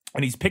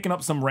 And he's picking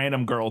up some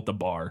random girl at the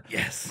bar.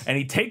 Yes. And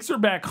he takes her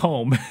back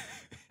home.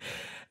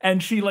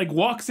 And she like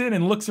walks in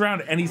and looks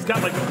around, and he's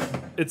got like,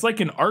 it's like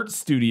an art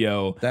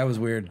studio. That was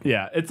weird.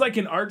 Yeah, it's like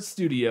an art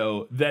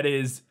studio that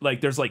is like,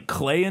 there's like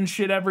clay and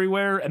shit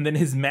everywhere, and then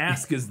his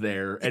mask is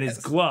there and his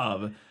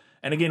glove.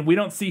 And again, we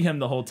don't see him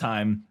the whole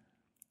time.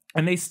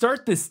 And they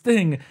start this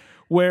thing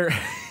where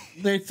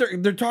they're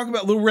talking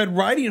about Little Red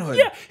Riding Hood.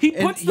 Yeah, he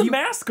puts the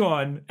mask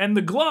on and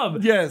the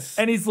glove. Yes.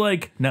 And he's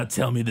like, "Now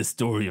tell me the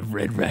story of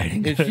Red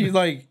Riding Hood." And she's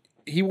like,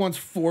 he wants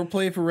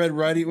foreplay for Red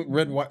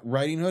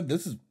Riding Hood.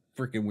 This is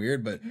freaking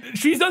weird, but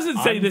she doesn't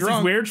say this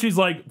is weird. She's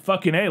like,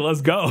 "Fucking A,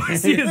 let's go."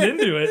 She is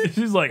into it.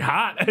 She's like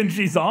hot, and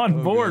she's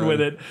on board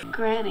with it.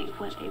 Granny,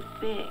 what a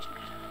big,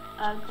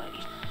 ugly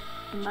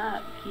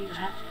mug you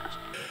have.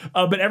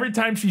 But every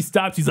time she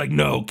stops, he's like,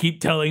 "No, keep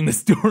telling the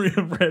story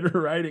of Red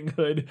Riding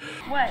Hood."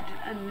 What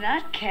a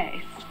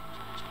nutcase.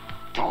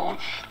 Don't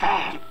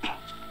stop.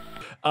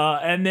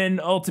 and then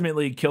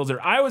ultimately kills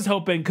her. I was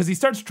hoping, because he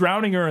starts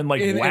drowning her in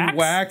like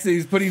wax. And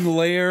he's putting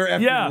layer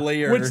after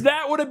layer. Which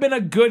that would have been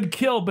a good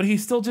kill, but he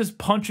still just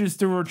punches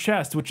through her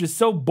chest, which is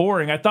so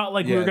boring. I thought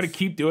like we were going to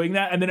keep doing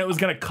that, and then it was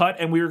going to cut,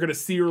 and we were going to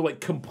see her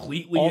like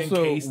completely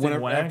encased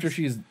in wax. After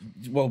she's,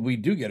 well, we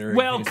do get her.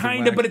 Well,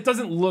 kind of, but it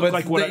doesn't look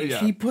like what.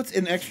 She puts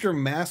an extra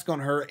mask on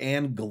her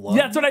and gloves.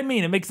 Yeah, that's what I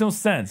mean. It makes no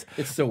sense.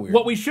 It's so weird.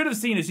 What we should have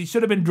seen is he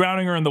should have been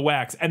drowning her in the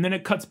wax, and then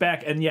it cuts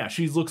back, and yeah,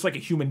 she looks like a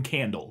human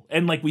candle,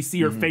 and like we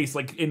see her face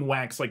like in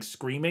wax, like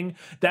screaming.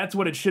 That's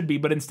what it should be,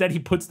 but instead he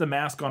puts the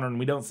mask on her, and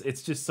we don't.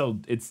 It's just so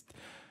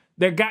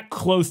they got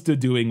close to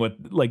doing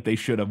what like they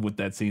should have with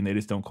that scene. They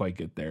just don't quite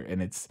get there,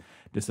 and it's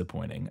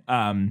disappointing.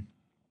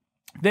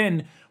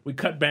 Then we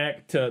cut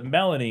back to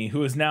Melanie,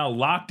 who is now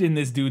locked in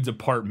this dude's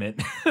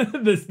apartment,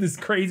 this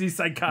crazy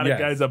psychotic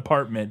guy's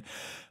apartment.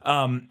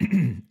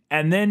 And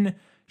then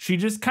she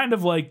just kind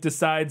of like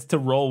decides to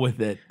roll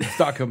with it.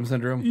 Stockholm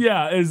syndrome.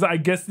 Yeah, is I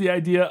guess the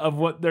idea of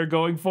what they're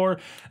going for.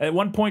 At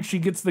one point, she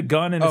gets the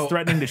gun and is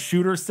threatening to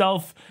shoot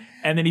herself,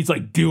 and then he's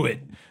like, "Do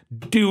it,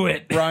 do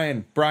it."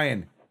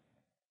 Brian,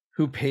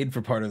 who paid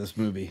for part of this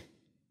movie?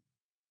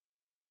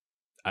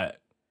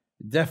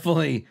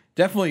 Definitely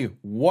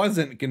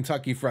wasn't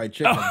Kentucky Fried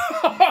Chicken.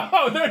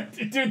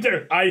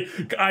 Dude,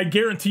 I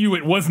guarantee you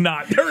it was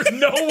not. There's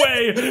no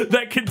way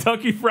that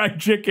Kentucky Fried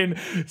Chicken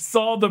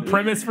saw the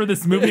premise for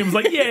this movie and was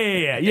like,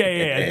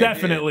 yeah,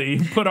 definitely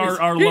put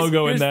our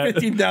logo in that.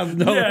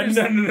 $15,000.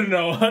 Yeah,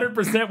 no.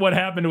 100% what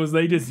happened was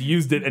they just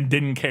used it and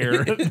didn't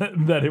care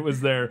that it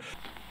was there.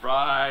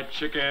 Fried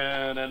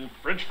chicken and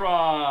French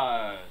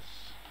fries.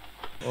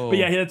 But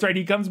yeah, that's right.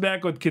 He comes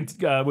back with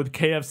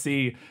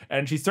KFC,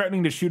 and she's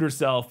threatening to shoot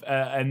herself,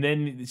 and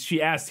then she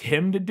asks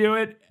him to do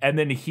it, and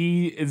then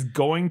he is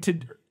going to,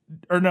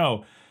 or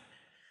no,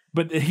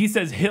 but he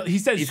says she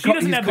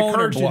doesn't have the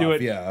courage to do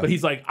it, but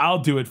he's like, "I'll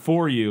do it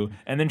for you,"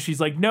 and then she's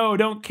like, "No,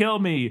 don't kill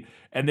me,"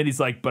 and then he's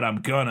like, "But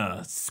I'm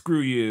gonna screw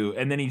you,"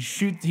 and then he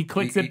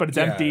clicks it, but it's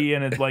empty,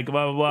 and it's like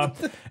blah blah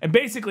blah, and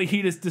basically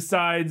he just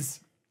decides.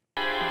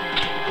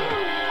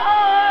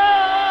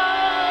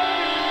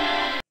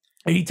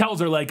 And he tells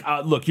her, like,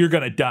 look, you're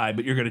going to die,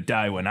 but you're going to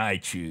die when I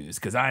choose,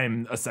 because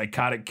I'm a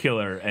psychotic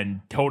killer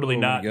and totally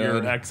not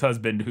your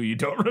ex-husband who you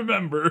don't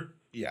remember.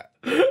 Yeah.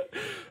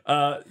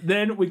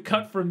 Then we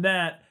cut from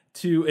that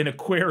to an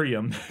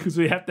aquarium, because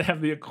we have to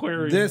have the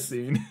aquarium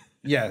scene.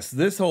 Yes,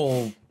 this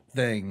whole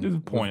thing is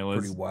pointless.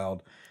 Pretty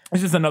wild.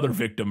 It's just another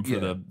victim for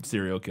the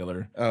serial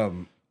killer.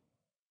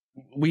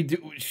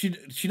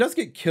 She does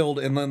get killed,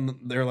 and then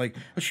they're like,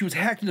 oh, she was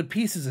hacked into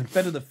pieces and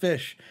fed to the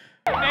fish.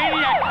 The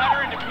maniac cut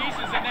her into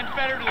pieces and then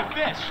fed her to the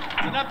fish.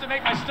 It's enough to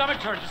make my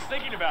stomach turn just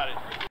thinking about it.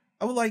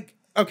 I would like,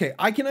 okay,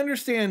 I can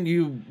understand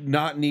you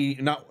not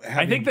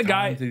having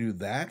time to do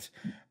that,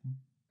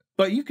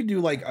 but you could do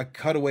like a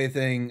cutaway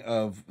thing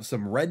of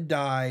some red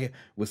dye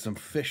with some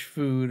fish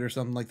food or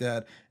something like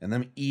that, and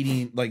them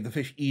eating, like the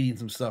fish eating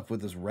some stuff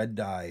with this red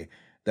dye.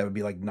 That would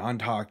be like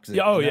non-toxic.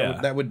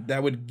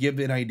 That would give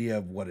an idea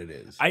of what it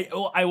is.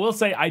 I will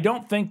say I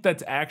don't think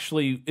that's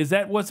actually, is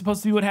that what's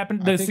supposed to be what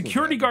happened? The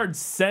security guard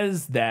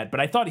says that, but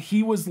I thought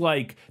he was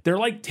like, they're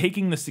like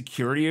taking the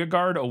security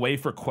guard away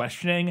for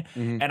questioning,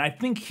 and I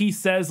think he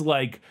says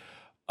like,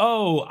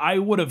 oh, I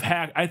would have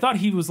hacked. I thought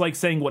he was like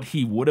saying what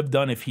he would have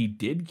done if he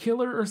did kill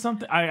her or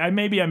something.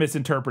 Maybe I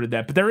misinterpreted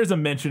that, but there is a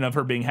mention of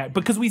her being hacked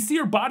because we see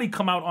her body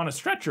come out on a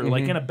stretcher,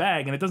 like in a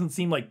bag, and it doesn't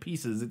seem like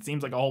pieces. It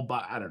seems like a whole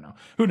body. I don't know.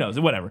 Who knows?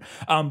 Whatever.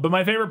 But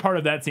my favorite part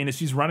of that scene is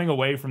she's running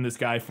away from this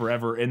guy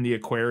forever in the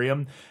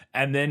aquarium.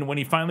 And then when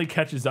he finally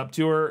catches up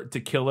to her to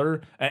kill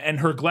her, and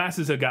her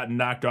glasses have gotten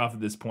knocked off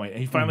at this point,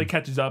 and he finally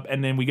catches up,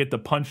 and then we get the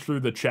punch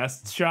through the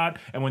chest shot,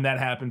 and when that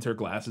happens, her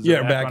glasses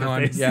are back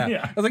on her face.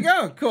 Yeah. I was like,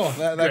 oh, cool.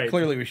 That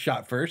clearly was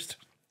shot first.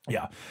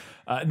 Yeah.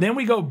 Then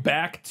we go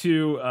back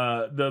to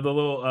the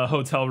little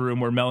hotel room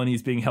where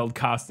Melanie's being held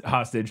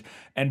hostage,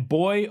 and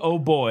boy, oh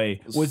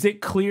boy, was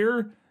it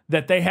clear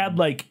that they had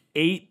like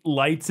 8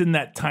 lights in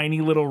that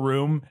tiny little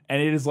room,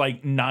 and it is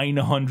like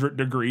 900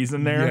 degrees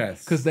in there.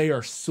 Yes, because they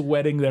are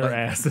sweating their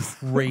asses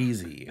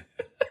crazy.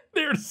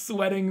 They're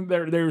sweating.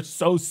 They're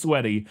so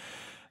sweaty.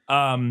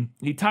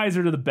 He ties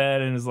her to the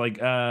bed and is like,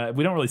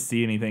 "We don't really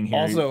see anything here."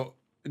 Also,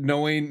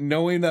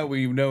 knowing that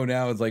we know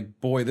now, it's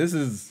like, boy, this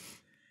is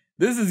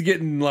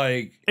getting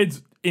like,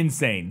 it's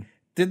insane.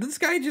 Did this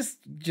guy just?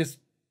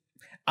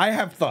 I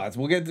have thoughts.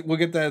 We'll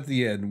get that at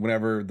the end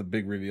whenever the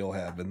big reveal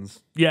happens.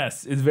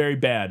 Yes, it's very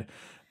bad.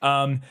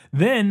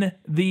 Then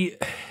there's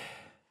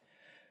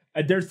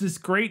this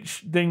great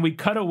thing. We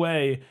cut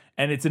away,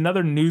 and it's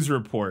another news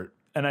report,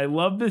 and I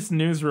love this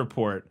news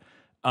report.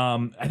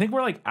 I think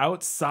we're like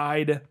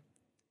outside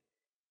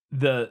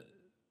the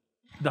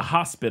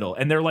hospital,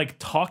 and they're like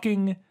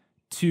talking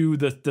to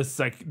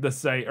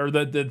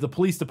the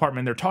police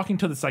department. They're talking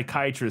to the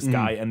psychiatrist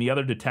guy and the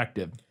other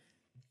detective.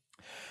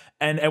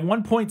 And at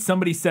one point,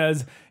 somebody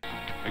says,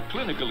 a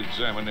clinical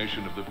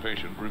examination of the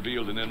patient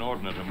revealed an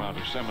inordinate amount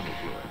of seminal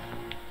fluid.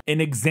 An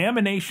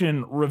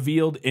examination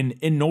revealed an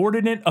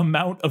inordinate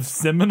amount of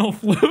seminal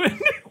fluid,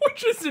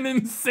 which is an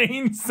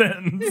insane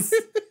sentence.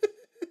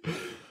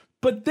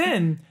 But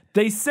then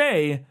they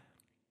say,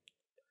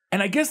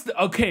 and I guess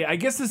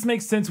this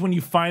makes sense when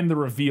you find the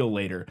reveal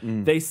later.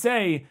 They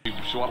say, "We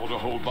swallowed a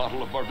whole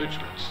bottle of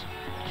barbiturates,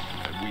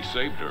 and we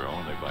saved her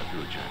only by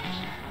pure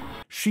chance."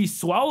 She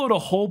swallowed a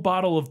whole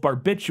bottle of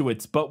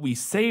barbiturates, but we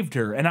saved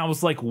her. And I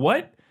was like,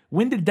 what?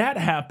 When did that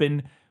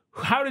happen?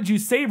 How did you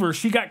save her?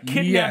 She got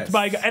kidnapped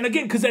by a guy. And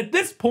again, because at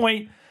this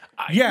point,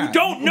 you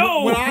don't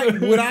know.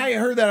 When I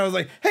heard that, I was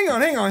like, hang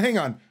on.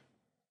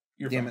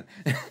 Damn it.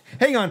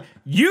 Hang on.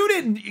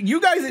 You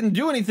guys didn't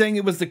do anything.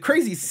 It was the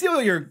crazy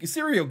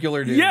serial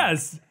killer dude.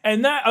 Yes.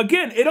 And that,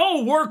 again, it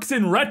all works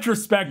in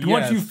retrospect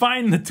once you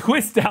find the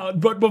twist out.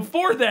 But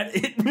before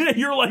that,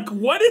 you're like,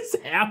 what is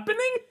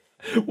happening?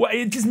 Well,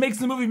 it just makes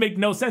the movie make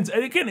no sense.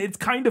 And again, it's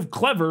kind of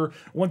clever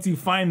once you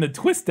find the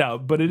twist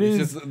out, but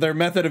it's just their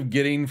method of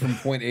getting from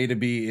point A to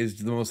B is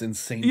the most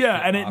insane. Yeah,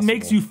 and it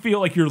makes you feel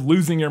like you're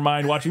losing your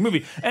mind watching a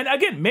movie. And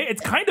again, it's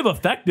kind of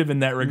effective in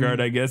that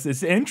regard, I guess.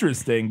 It's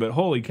interesting, but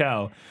holy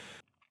cow.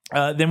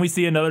 Then we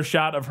see another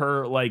shot of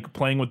her like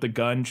playing with the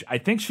gun. I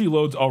think she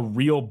loads a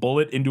real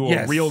bullet into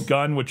a real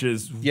gun, which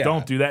is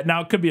don't do that.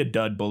 Now it could be a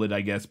dud bullet,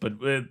 I guess, but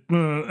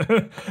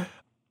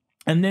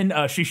and then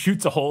she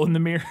shoots a hole in the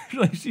mirror.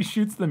 Like she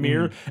shoots the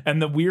mirror,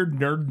 and the weird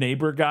nerd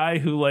neighbor guy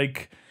who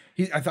like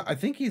I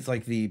think he's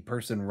like the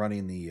person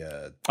running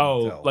the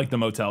motel. Like the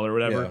motel or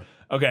whatever. Yeah.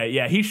 Okay,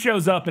 yeah, he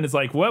shows up and is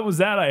like, "What was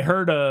that? I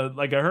heard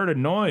a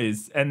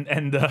noise." And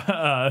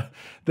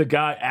the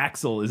guy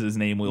Axel is his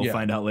name. We'll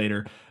find out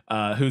later.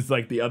 Who's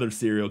like the other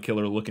serial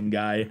killer looking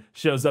guy,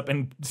 shows up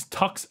and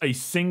tucks a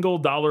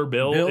 $1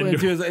 bill into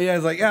his,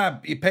 it's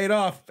like, he paid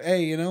off.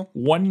 Hey,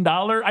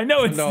 $1. I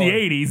know it's the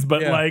 80s,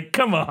 but like,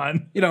 come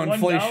on,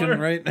 inflation,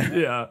 right?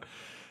 Yeah.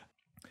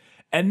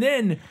 And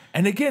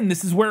again,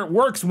 this is where it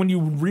works when you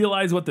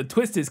realize what the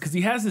twist is, because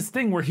he has this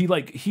thing where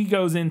he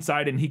goes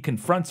inside and he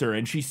confronts her,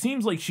 and she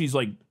seems like she's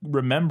like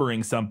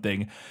remembering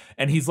something,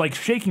 and he's like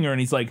shaking her,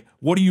 and he's like,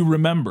 "What do you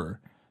remember?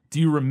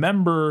 Do you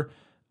remember?"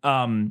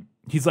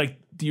 He's like,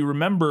 "Do you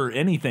remember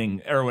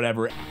anything or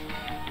whatever?"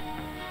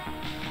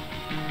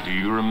 Do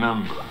you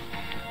remember?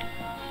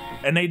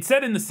 And they'd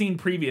said in the scene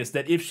previous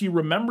that if she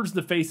remembers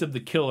the face of the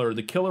killer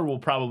will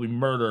probably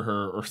murder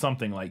her or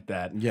something like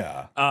that.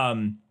 Yeah.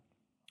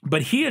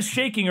 But he is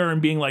shaking her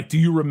and being like, "Do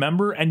you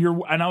remember?" And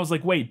I was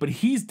like, wait, but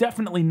he's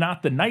definitely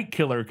not the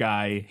Nightkiller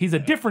guy. He's a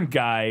different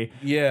guy.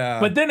 Yeah.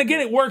 But then again,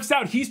 it works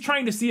out. He's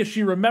trying to see if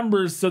she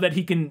remembers so that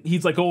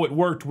he's like, "Oh, it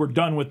worked. We're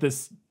done with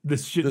this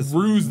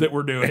ruse that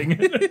we're doing."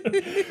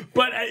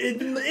 But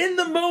in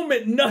the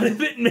moment, none of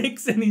it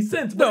makes any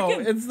sense. But no,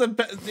 again,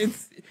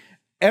 it's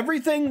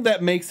everything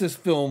that makes this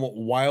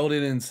film wild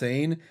and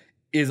insane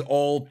is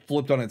all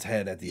flipped on its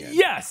head at the end.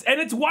 Yes,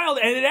 and it's wild,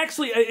 and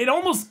it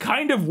almost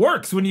kind of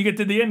works when you get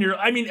to the end.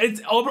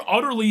 It's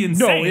utterly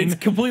insane. No, it's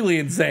completely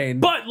insane.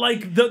 But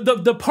like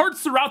the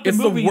parts throughout the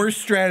movie, it's the worst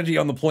strategy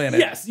on the planet.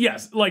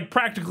 Yes, like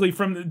practically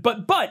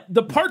but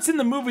the parts in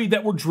the movie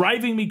that were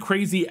driving me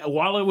crazy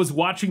while I was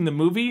watching the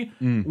movie,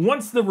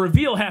 once the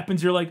reveal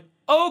happens, you're like,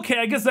 okay,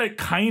 I guess that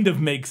kind of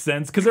makes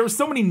sense, because there were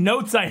so many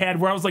notes I had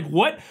where I was like,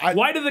 what?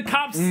 Why do the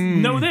cops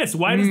know this?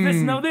 Why does this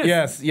know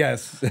this?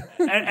 Yes.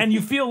 and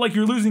you feel like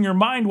you're losing your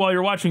mind while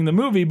you're watching the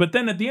movie, but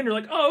then at the end you're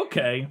like, oh,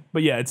 okay.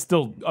 But yeah, it's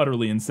still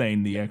utterly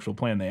insane, the actual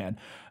plan they had.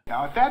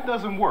 Now, if that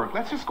doesn't work,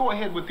 let's just go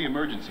ahead with the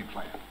emergency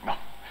plan.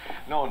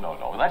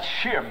 No. That's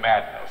sheer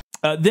madness.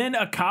 Then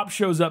a cop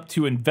shows up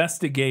to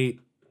investigate.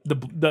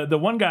 The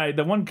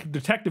one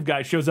detective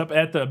guy shows up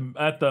at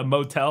the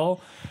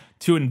motel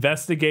to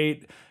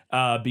investigate.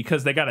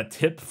 Because they got a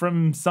tip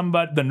from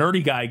somebody. The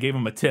nerdy guy gave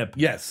him a tip.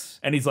 Yes.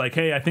 And he's like,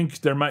 "Hey, I think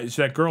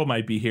that girl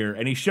might be here."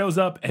 And he shows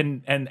up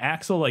and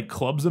Axel like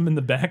clubs him in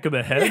the back of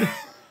the head.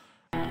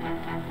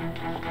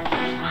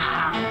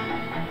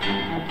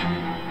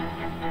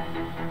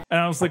 And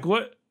I was like,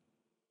 what?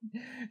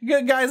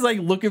 Guy's like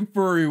looking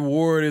for a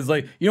reward. Is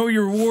like, you know what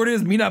your reward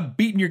is? Me not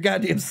beating your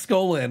goddamn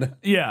skull in.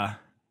 Yeah.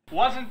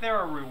 Wasn't there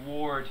a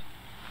reward?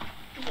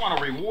 You want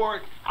a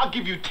reward? I'll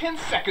give you 10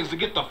 seconds to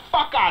get the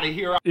fuck out of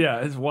here. Yeah,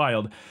 it's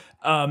wild.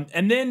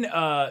 And then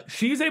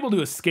she's able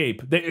to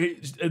escape.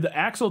 The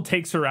Axel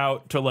takes her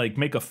out to like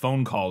make a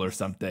phone call or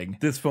something.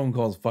 This phone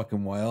call is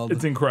fucking wild.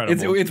 It's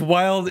incredible. It's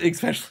wild,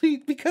 especially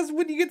because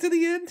when you get to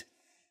the end.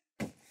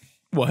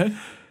 What?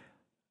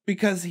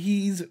 Because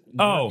he's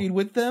working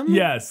with them?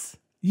 Yes.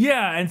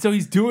 Yeah, and so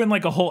he's doing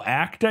like a whole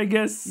act, I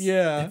guess.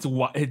 Yeah.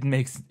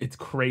 It's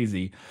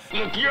crazy.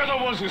 Look, you're the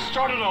ones who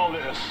started all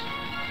this.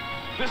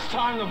 This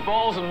time the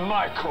ball's in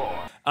my court.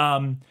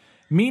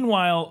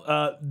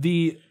 Meanwhile,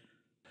 the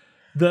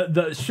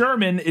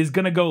Sherman is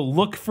gonna go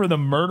look for the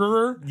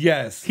murderer.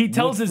 Yes. He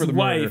tells his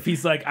wife,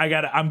 he's like,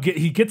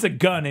 he gets a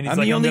gun and he's like,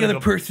 I'm the only other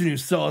person who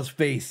saw his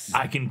face.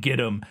 I can get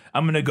him.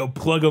 I'm gonna go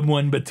plug him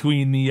one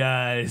between the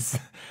eyes.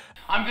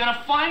 I'm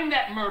gonna find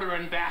that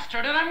murdering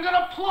bastard and I'm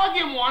gonna plug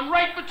him one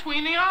right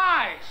between the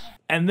eyes.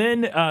 And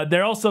then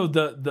they're also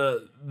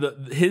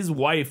his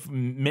wife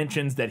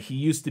mentions that he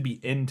used to be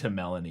into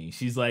Melanie.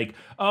 She's like,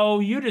 "Oh,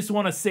 you just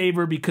want to save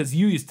her because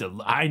you used to.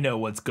 I know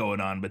what's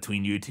going on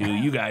between you two.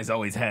 You guys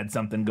always had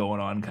something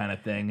going on," kind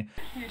of thing.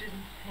 You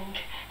didn't think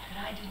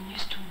that I didn't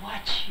used to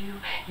watch you?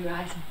 Your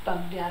eyes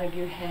bugged out of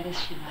your head as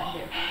she lay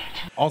there.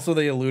 Also,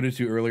 they alluded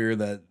to earlier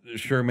that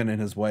Sherman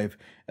and his wife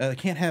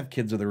can't have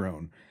kids of their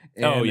own.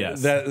 And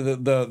yes.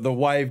 That the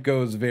wife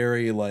goes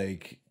very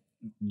like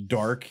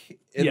dark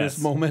in this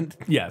moment.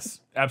 Yes,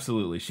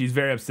 absolutely. She's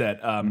very upset.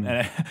 And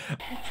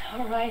It's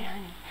all right,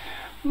 honey.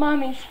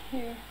 Mommy's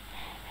here.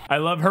 I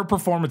love her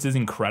performance is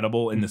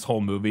incredible in this whole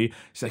movie.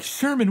 She's like,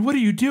 Sherman, what are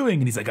you doing?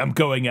 And he's like, I'm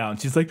going out.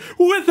 And she's like,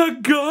 with a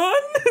gun?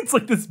 It's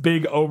like this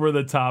big over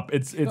the top.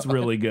 It's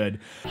really good.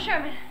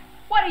 Sherman,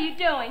 what are you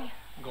doing?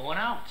 I'm going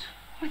out.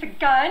 With a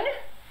gun?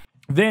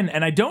 Then,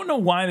 and I don't know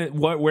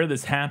where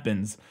this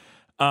happens.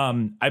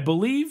 I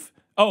believe.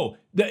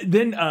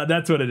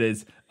 That's what it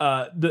is.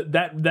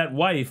 That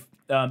wife,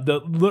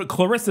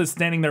 Clarissa's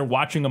standing there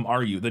watching them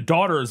argue. The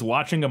daughter is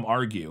watching them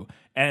argue,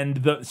 and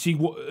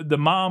the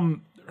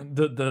mom.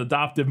 The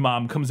adoptive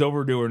mom comes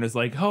over to her and is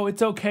like, oh,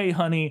 it's okay,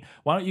 honey.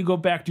 Why don't you go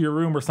back to your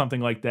room or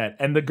something like that?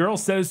 And the girl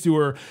says to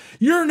her,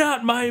 you're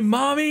not my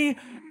mommy.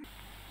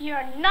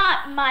 You're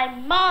not my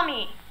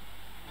mommy.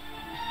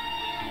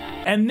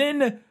 And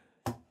then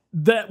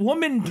that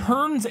woman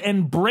turns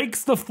and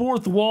breaks the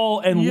fourth wall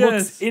and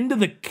looks into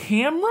the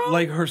camera.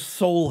 Like her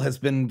soul has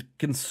been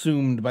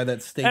consumed by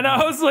that statement. And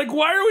I was like,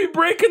 why are we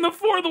breaking the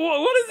fourth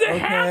wall? What is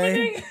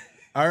happening?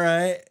 All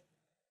right.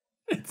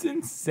 It's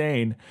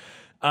insane.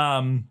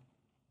 Meanwhile,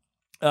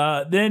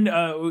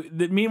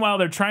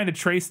 they're trying to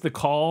trace the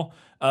call.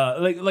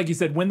 Like you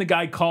said, when the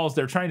guy calls,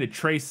 they're trying to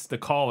trace the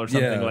call or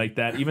something like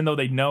that, even though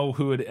they know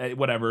who it,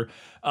 whatever.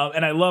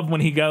 And I love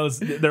when he goes,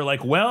 they're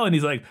like, well, and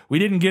he's like, we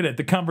didn't get it.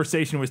 The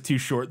conversation was too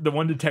short. The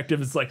one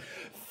detective is like,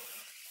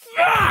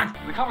 fuck!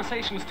 The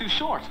conversation was too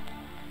short.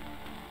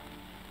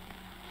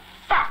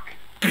 Fuck!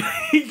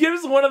 He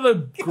gives one of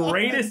the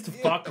greatest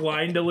fuck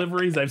line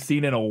deliveries I've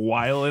seen in a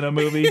while in a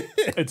movie.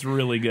 It's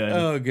really good.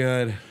 Oh,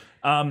 good.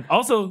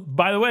 Also,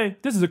 by the way,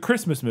 this is a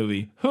Christmas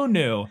movie. Who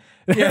knew?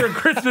 There are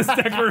Christmas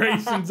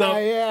decorations up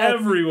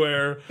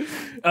everywhere.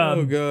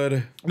 Oh,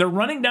 good. They're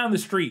running down the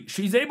street.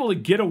 She's able to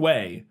get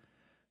away.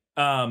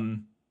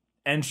 And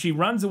she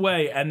runs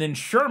away, and then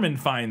Sherman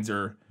finds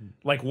her,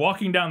 like,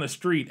 walking down the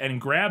street and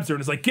grabs her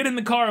and is like, get in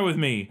the car with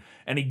me.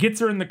 And he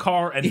gets her in the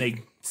car, and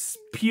they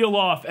peel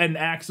off, and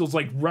Axel's,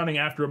 like, running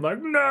after him,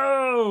 like,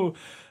 no!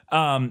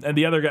 And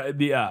the other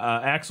guy,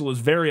 Axel is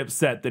very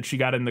upset that she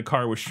got in the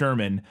car with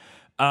Sherman.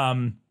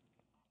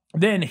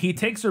 Then he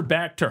takes her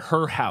back to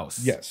her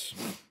house. Yes.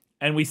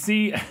 And we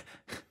see,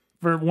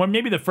 for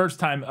maybe the first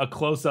time, a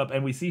close-up,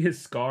 and we see his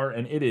scar,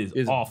 and it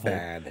is awful.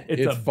 Bad.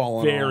 It's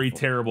very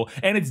terrible.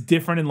 And it's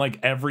different in, like,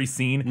 every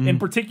scene. In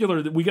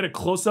particular, we get a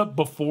close-up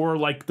before,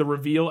 like, the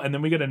reveal, and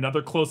then we get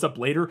another close-up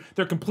later.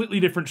 They're completely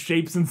different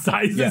shapes and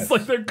sizes. Yes.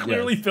 Like, they're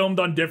clearly filmed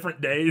on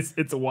different days.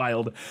 It's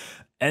wild.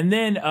 And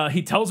then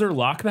he tells her,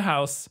 lock the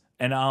house,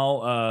 and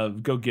I'll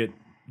go get...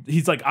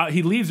 He's like,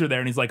 he leaves her there,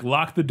 and he's like,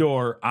 lock the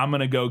door. I'm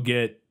going to go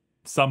get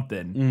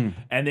something.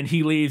 And then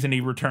he leaves, and he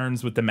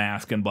returns with the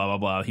mask and blah, blah,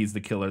 blah. He's the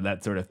killer,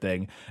 that sort of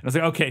thing. And I was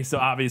like, okay, so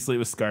obviously it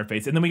was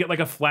Scarface. And then we get like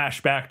a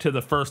flashback to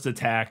the first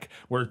attack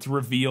where it's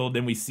revealed,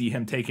 and we see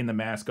him taking the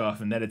mask off,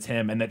 and that it's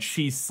him, and that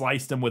she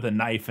sliced him with a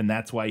knife, and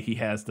that's why he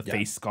has the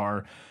face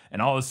scar and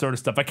all this sort of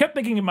stuff. I kept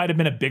thinking it might have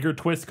been a bigger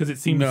twist because it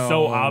seemed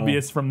so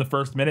obvious from the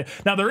first minute.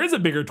 Now, there is a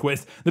bigger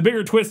twist. The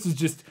bigger twist is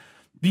just...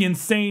 the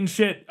insane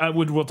shit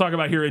we'll talk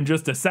about here in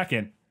just a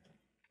second.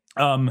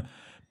 So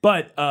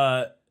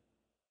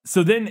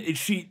then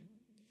she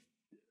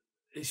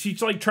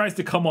like tries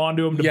to come on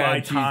to him to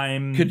buy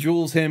time.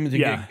 Cajoles him to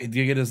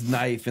get his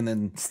knife and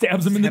then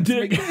stabs him in the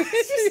dick. She stabs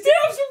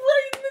him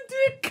right in the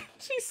dick.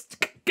 She's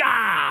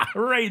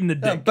right in the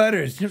dick.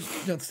 Butters,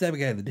 don't stab a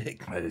guy in the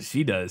dick.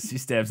 She does. She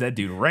stabs that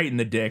dude right in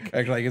the dick.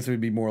 Actually, I guess it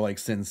would be more like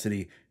Sin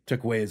City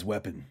took away his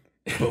weapon.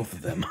 Both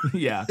of them.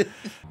 Yeah.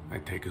 I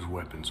take his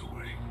weapons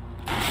away.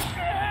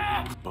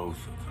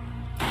 Both of them.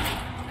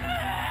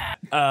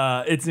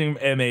 It's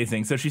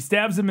amazing. So she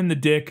stabs him in the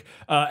dick,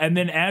 and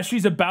then as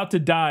she's about to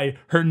die,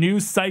 her new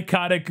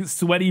psychotic,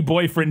 sweaty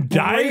boyfriend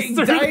dives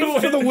through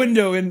the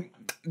window in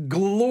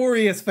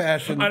glorious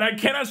fashion. And I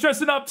cannot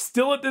stress enough,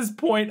 still at this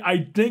point,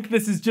 I think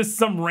this is just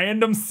some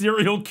random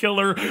serial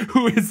killer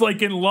who is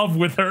like in love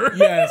with her.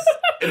 Yes.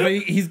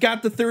 He's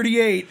got the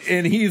 38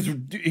 and he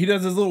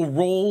does his little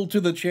roll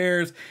to the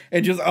chairs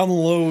and just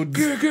unloads.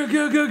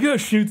 Go.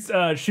 Shoots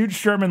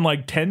Sherman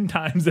like 10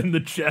 times in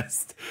the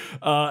chest.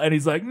 And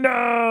he's like,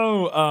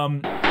 no.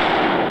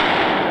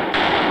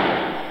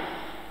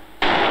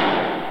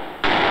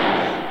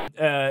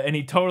 And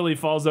he totally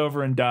falls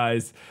over and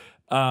dies.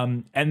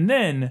 And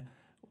then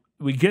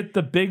we get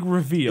the big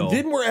reveal. And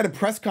then we're at a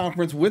press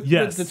conference with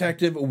the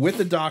detective, with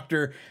the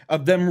doctor,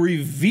 of them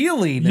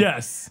revealing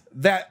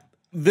that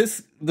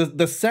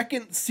the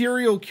second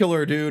serial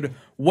killer dude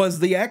was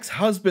the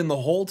ex-husband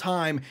the whole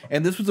time,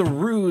 and this was a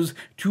ruse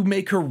to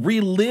make her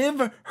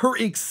relive her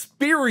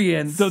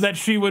experience so that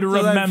she would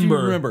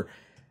remember.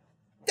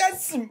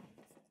 That's some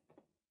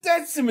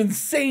That's some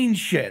insane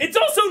shit. It's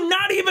also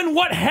not even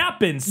what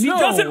happens. He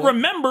doesn't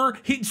remember.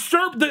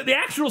 The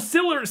actual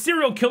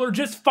serial killer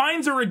just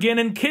finds her again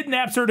and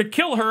kidnaps her to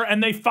kill her,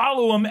 and they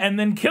follow him and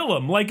then kill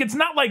him. Like, it's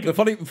not like... The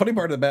funny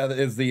part of that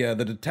is the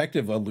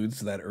detective alludes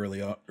to that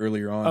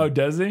earlier on. Oh,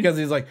 does he? Because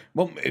he's like,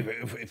 well,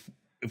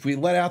 if we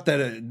let out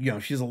that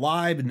she's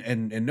alive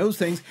and knows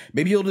things,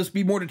 maybe he'll just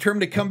be more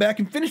determined to come back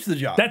and finish the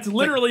job. That's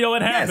literally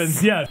what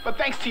happens. Yes. But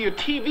thanks to your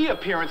TV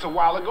appearance a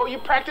while ago, you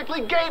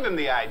practically gave him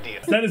the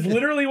idea. That is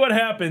literally what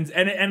happens,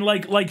 and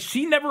like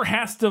she never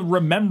has to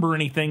remember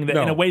anything in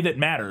a way that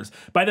matters.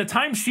 By the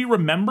time she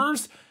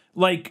remembers,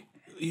 like,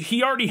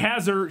 he already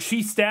has her.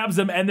 She stabs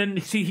him, and then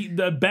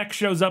the Beck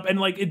shows up, and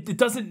like it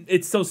doesn't.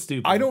 It's so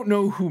stupid. I don't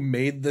know who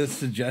made the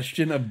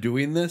suggestion of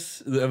doing this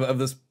of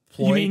this.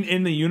 Ploy. You mean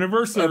in the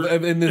universe? Or?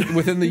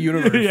 Within the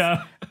universe.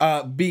 Yeah.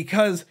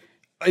 Because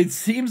it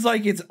seems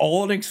like it's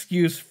all an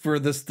excuse for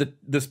this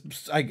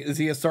is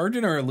he a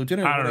sergeant or a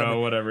lieutenant? I don't know,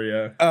 whatever,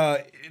 yeah.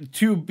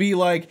 To be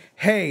like,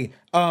 hey,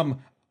 I'm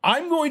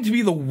going to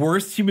be the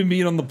worst human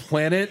being on the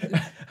planet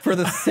for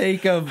the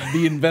sake of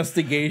the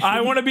investigation.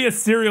 I want to be a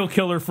serial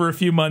killer for a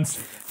few months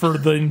for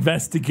the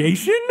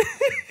investigation?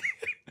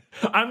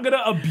 I'm going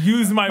to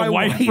abuse my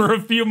wife for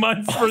a few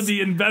months for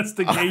the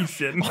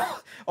investigation.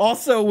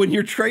 Also, when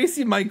you're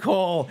tracing my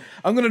call,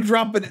 I'm going to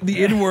drop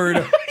the N-word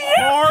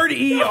hard ER.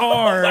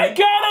 Oh my God,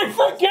 I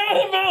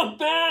forgot about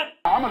that.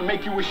 I'm going to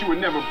make you wish you were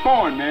never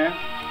born, man.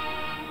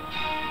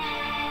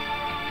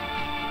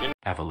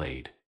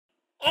 Avalade.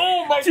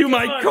 Oh my God. To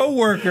my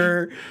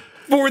coworker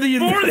for the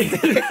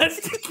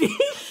investigation.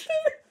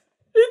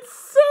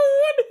 It's so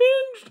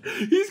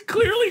unhinged. He's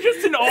clearly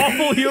just an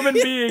awful human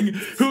being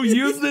who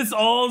used this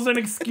all as an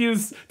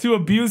excuse to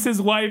abuse his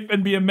wife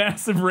and be a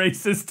massive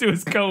racist to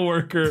his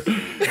coworker.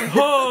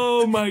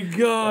 Oh my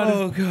God.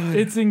 Oh God.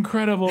 It's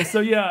incredible.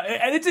 So yeah,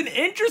 and it's an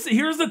interesting,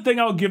 here's the thing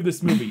I'll give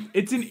this movie.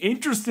 It's an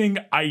interesting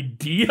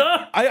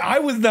idea. I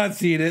was not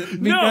seeing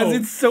it because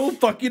it's so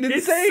fucking insane.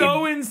 It's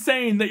so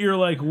insane that you're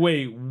like,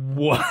 wait,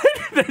 what?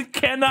 That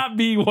cannot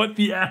be what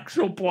the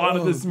actual plot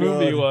of this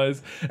movie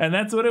was. And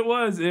that's what it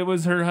was. It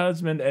was her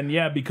husband. And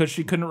yeah, because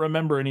she couldn't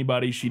remember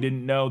anybody, she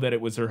didn't know that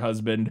it was her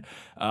husband,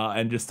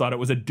 and just thought it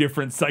was a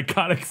different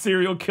psychotic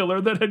serial killer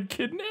that had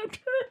kidnapped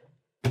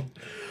her.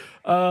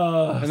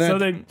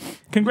 So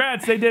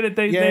congrats, they did it.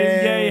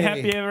 Yay,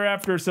 happy ever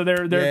after. So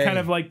they're kind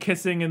of like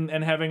kissing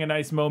and having a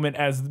nice moment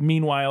as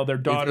meanwhile their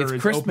daughter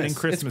is opening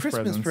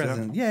Christmas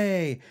presents.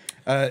 Yay.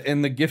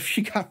 And the gift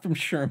she got from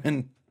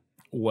Sherman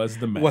was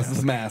the mask. Was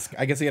the mask.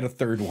 I guess he had a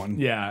third one.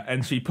 Yeah,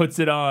 and she puts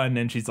it on,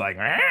 and she's like,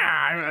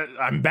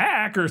 "I'm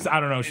back," or I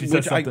don't know. She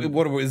says something.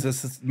 What is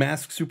this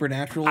mask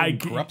supernatural and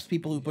corrupts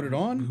people who put it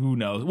on? Who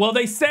knows? Well,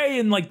 they say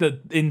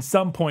in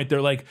some point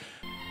they're like,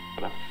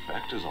 "What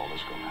effect is all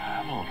this going to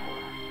have on her?"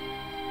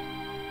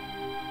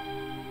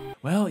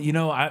 Well,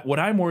 what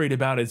I'm worried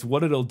about is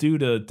what it'll do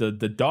to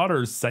the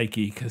daughter's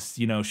psyche, because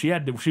she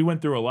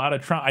went through a lot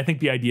of trauma. I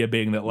think the idea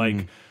being that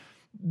like.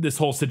 This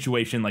whole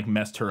situation like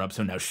messed her up,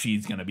 so now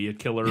she's gonna be a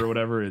killer or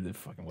whatever.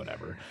 Fucking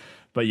whatever.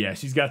 But yeah,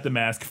 she's got the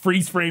mask.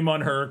 Freeze frame on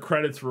her.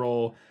 Credits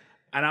roll.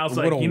 And I was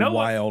like, what a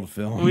wild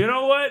film. You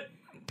know what?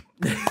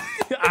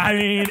 I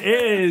mean, it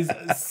is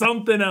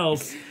something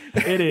else.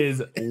 It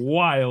is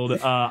wild.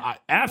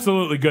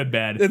 Absolutely good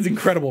bad. It's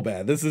incredible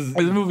bad. This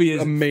movie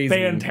is amazing,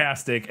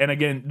 fantastic. And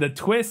again, the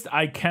twist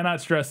I cannot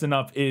stress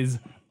enough is.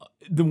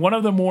 One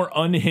of the more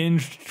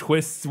unhinged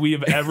twists we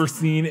have ever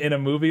seen in a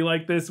movie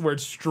like this, where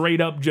it's straight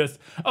up just,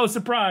 oh,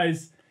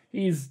 surprise,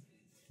 he's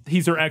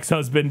her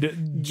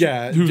ex-husband.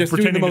 Yeah, who's just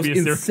pretending doing the most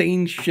to be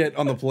insane shit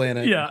on the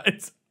planet. Yeah,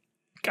 it's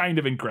kind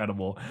of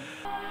incredible.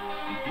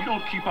 If you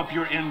don't keep up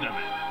your end of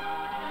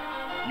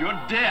it, you're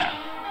dead.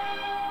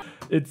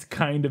 It's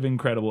kind of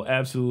incredible.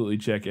 Absolutely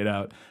check it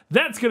out.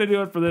 That's going to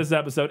do it for this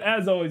episode.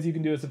 As always, you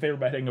can do us a favor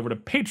by heading over to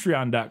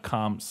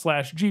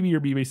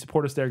patreon.com/GBorBB.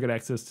 Support us there. Get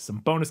access to some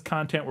bonus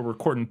content. We're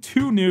recording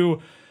 2 new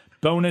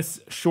bonus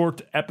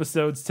short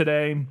episodes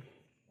today.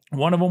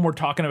 One of them we're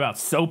talking about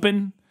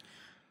soaping.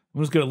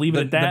 I'm just going to leave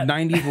it at that. The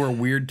 90s were a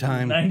weird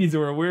time. 90s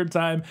were a weird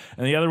time.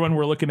 And the other one,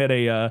 we're looking at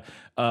a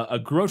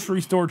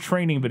grocery store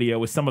training video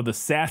with some of the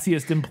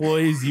sassiest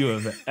employees you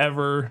have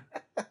ever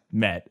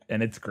met.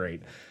 And it's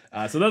great.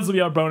 So those will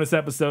be our bonus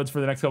episodes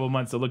for the next couple of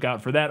months. So look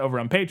out for that over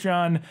on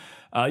Patreon.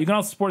 You can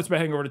also support us by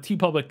heading over to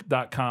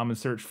tpublic.com and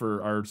search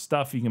for our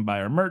stuff. You can buy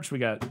our merch. We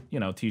got,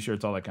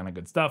 t-shirts, all that kind of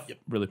good stuff. Yep.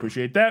 Really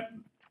appreciate that.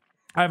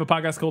 I have a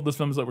podcast called This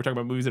Film Is Lit. We're talking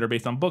about movies that are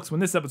based on books. When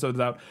this episode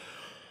is out,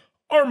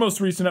 our most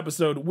recent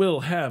episode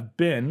will have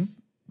been,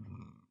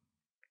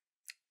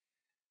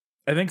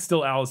 I think,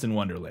 still Alice in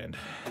Wonderland.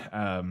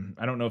 I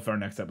don't know if our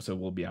next episode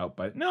will be out,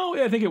 but no,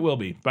 I think it will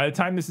be. By the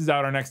time this is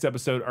out, our next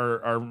episode,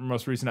 our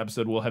most recent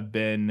episode will have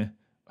been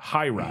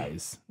High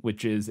Rise,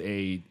 which is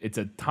it's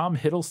a Tom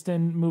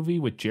Hiddleston movie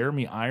with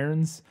Jeremy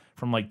Irons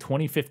from like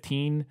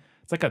 2015.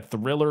 It's like a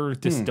thriller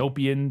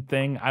dystopian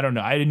thing. I don't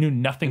know. I knew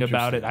nothing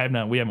about it.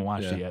 We haven't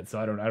watched it yet, so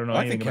I don't know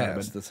anything about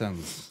it. That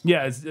sounds.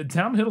 Yeah, it's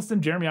Tom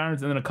Hiddleston, Jeremy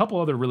Irons, and then a couple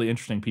other really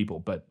interesting people.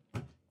 But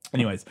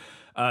Anyways,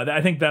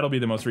 I think that'll be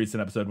the most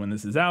recent episode when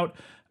this is out.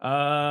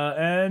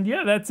 And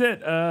yeah, that's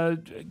it.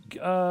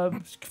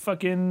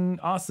 Fucking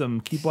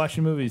awesome. Keep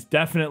watching movies.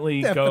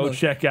 Definitely go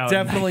check out.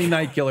 Definitely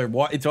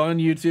Nightkiller. It's on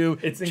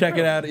YouTube. Check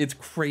it out. It's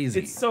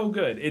crazy. It's so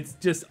good. It's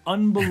just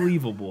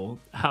unbelievable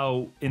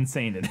how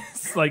insane it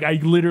is. Like, I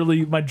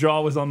literally, my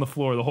jaw was on the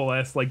floor the whole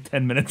last like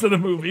 10 minutes of the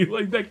movie.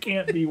 Like, that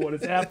can't be what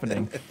is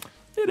happening.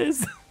 It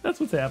is. That's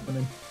what's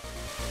happening.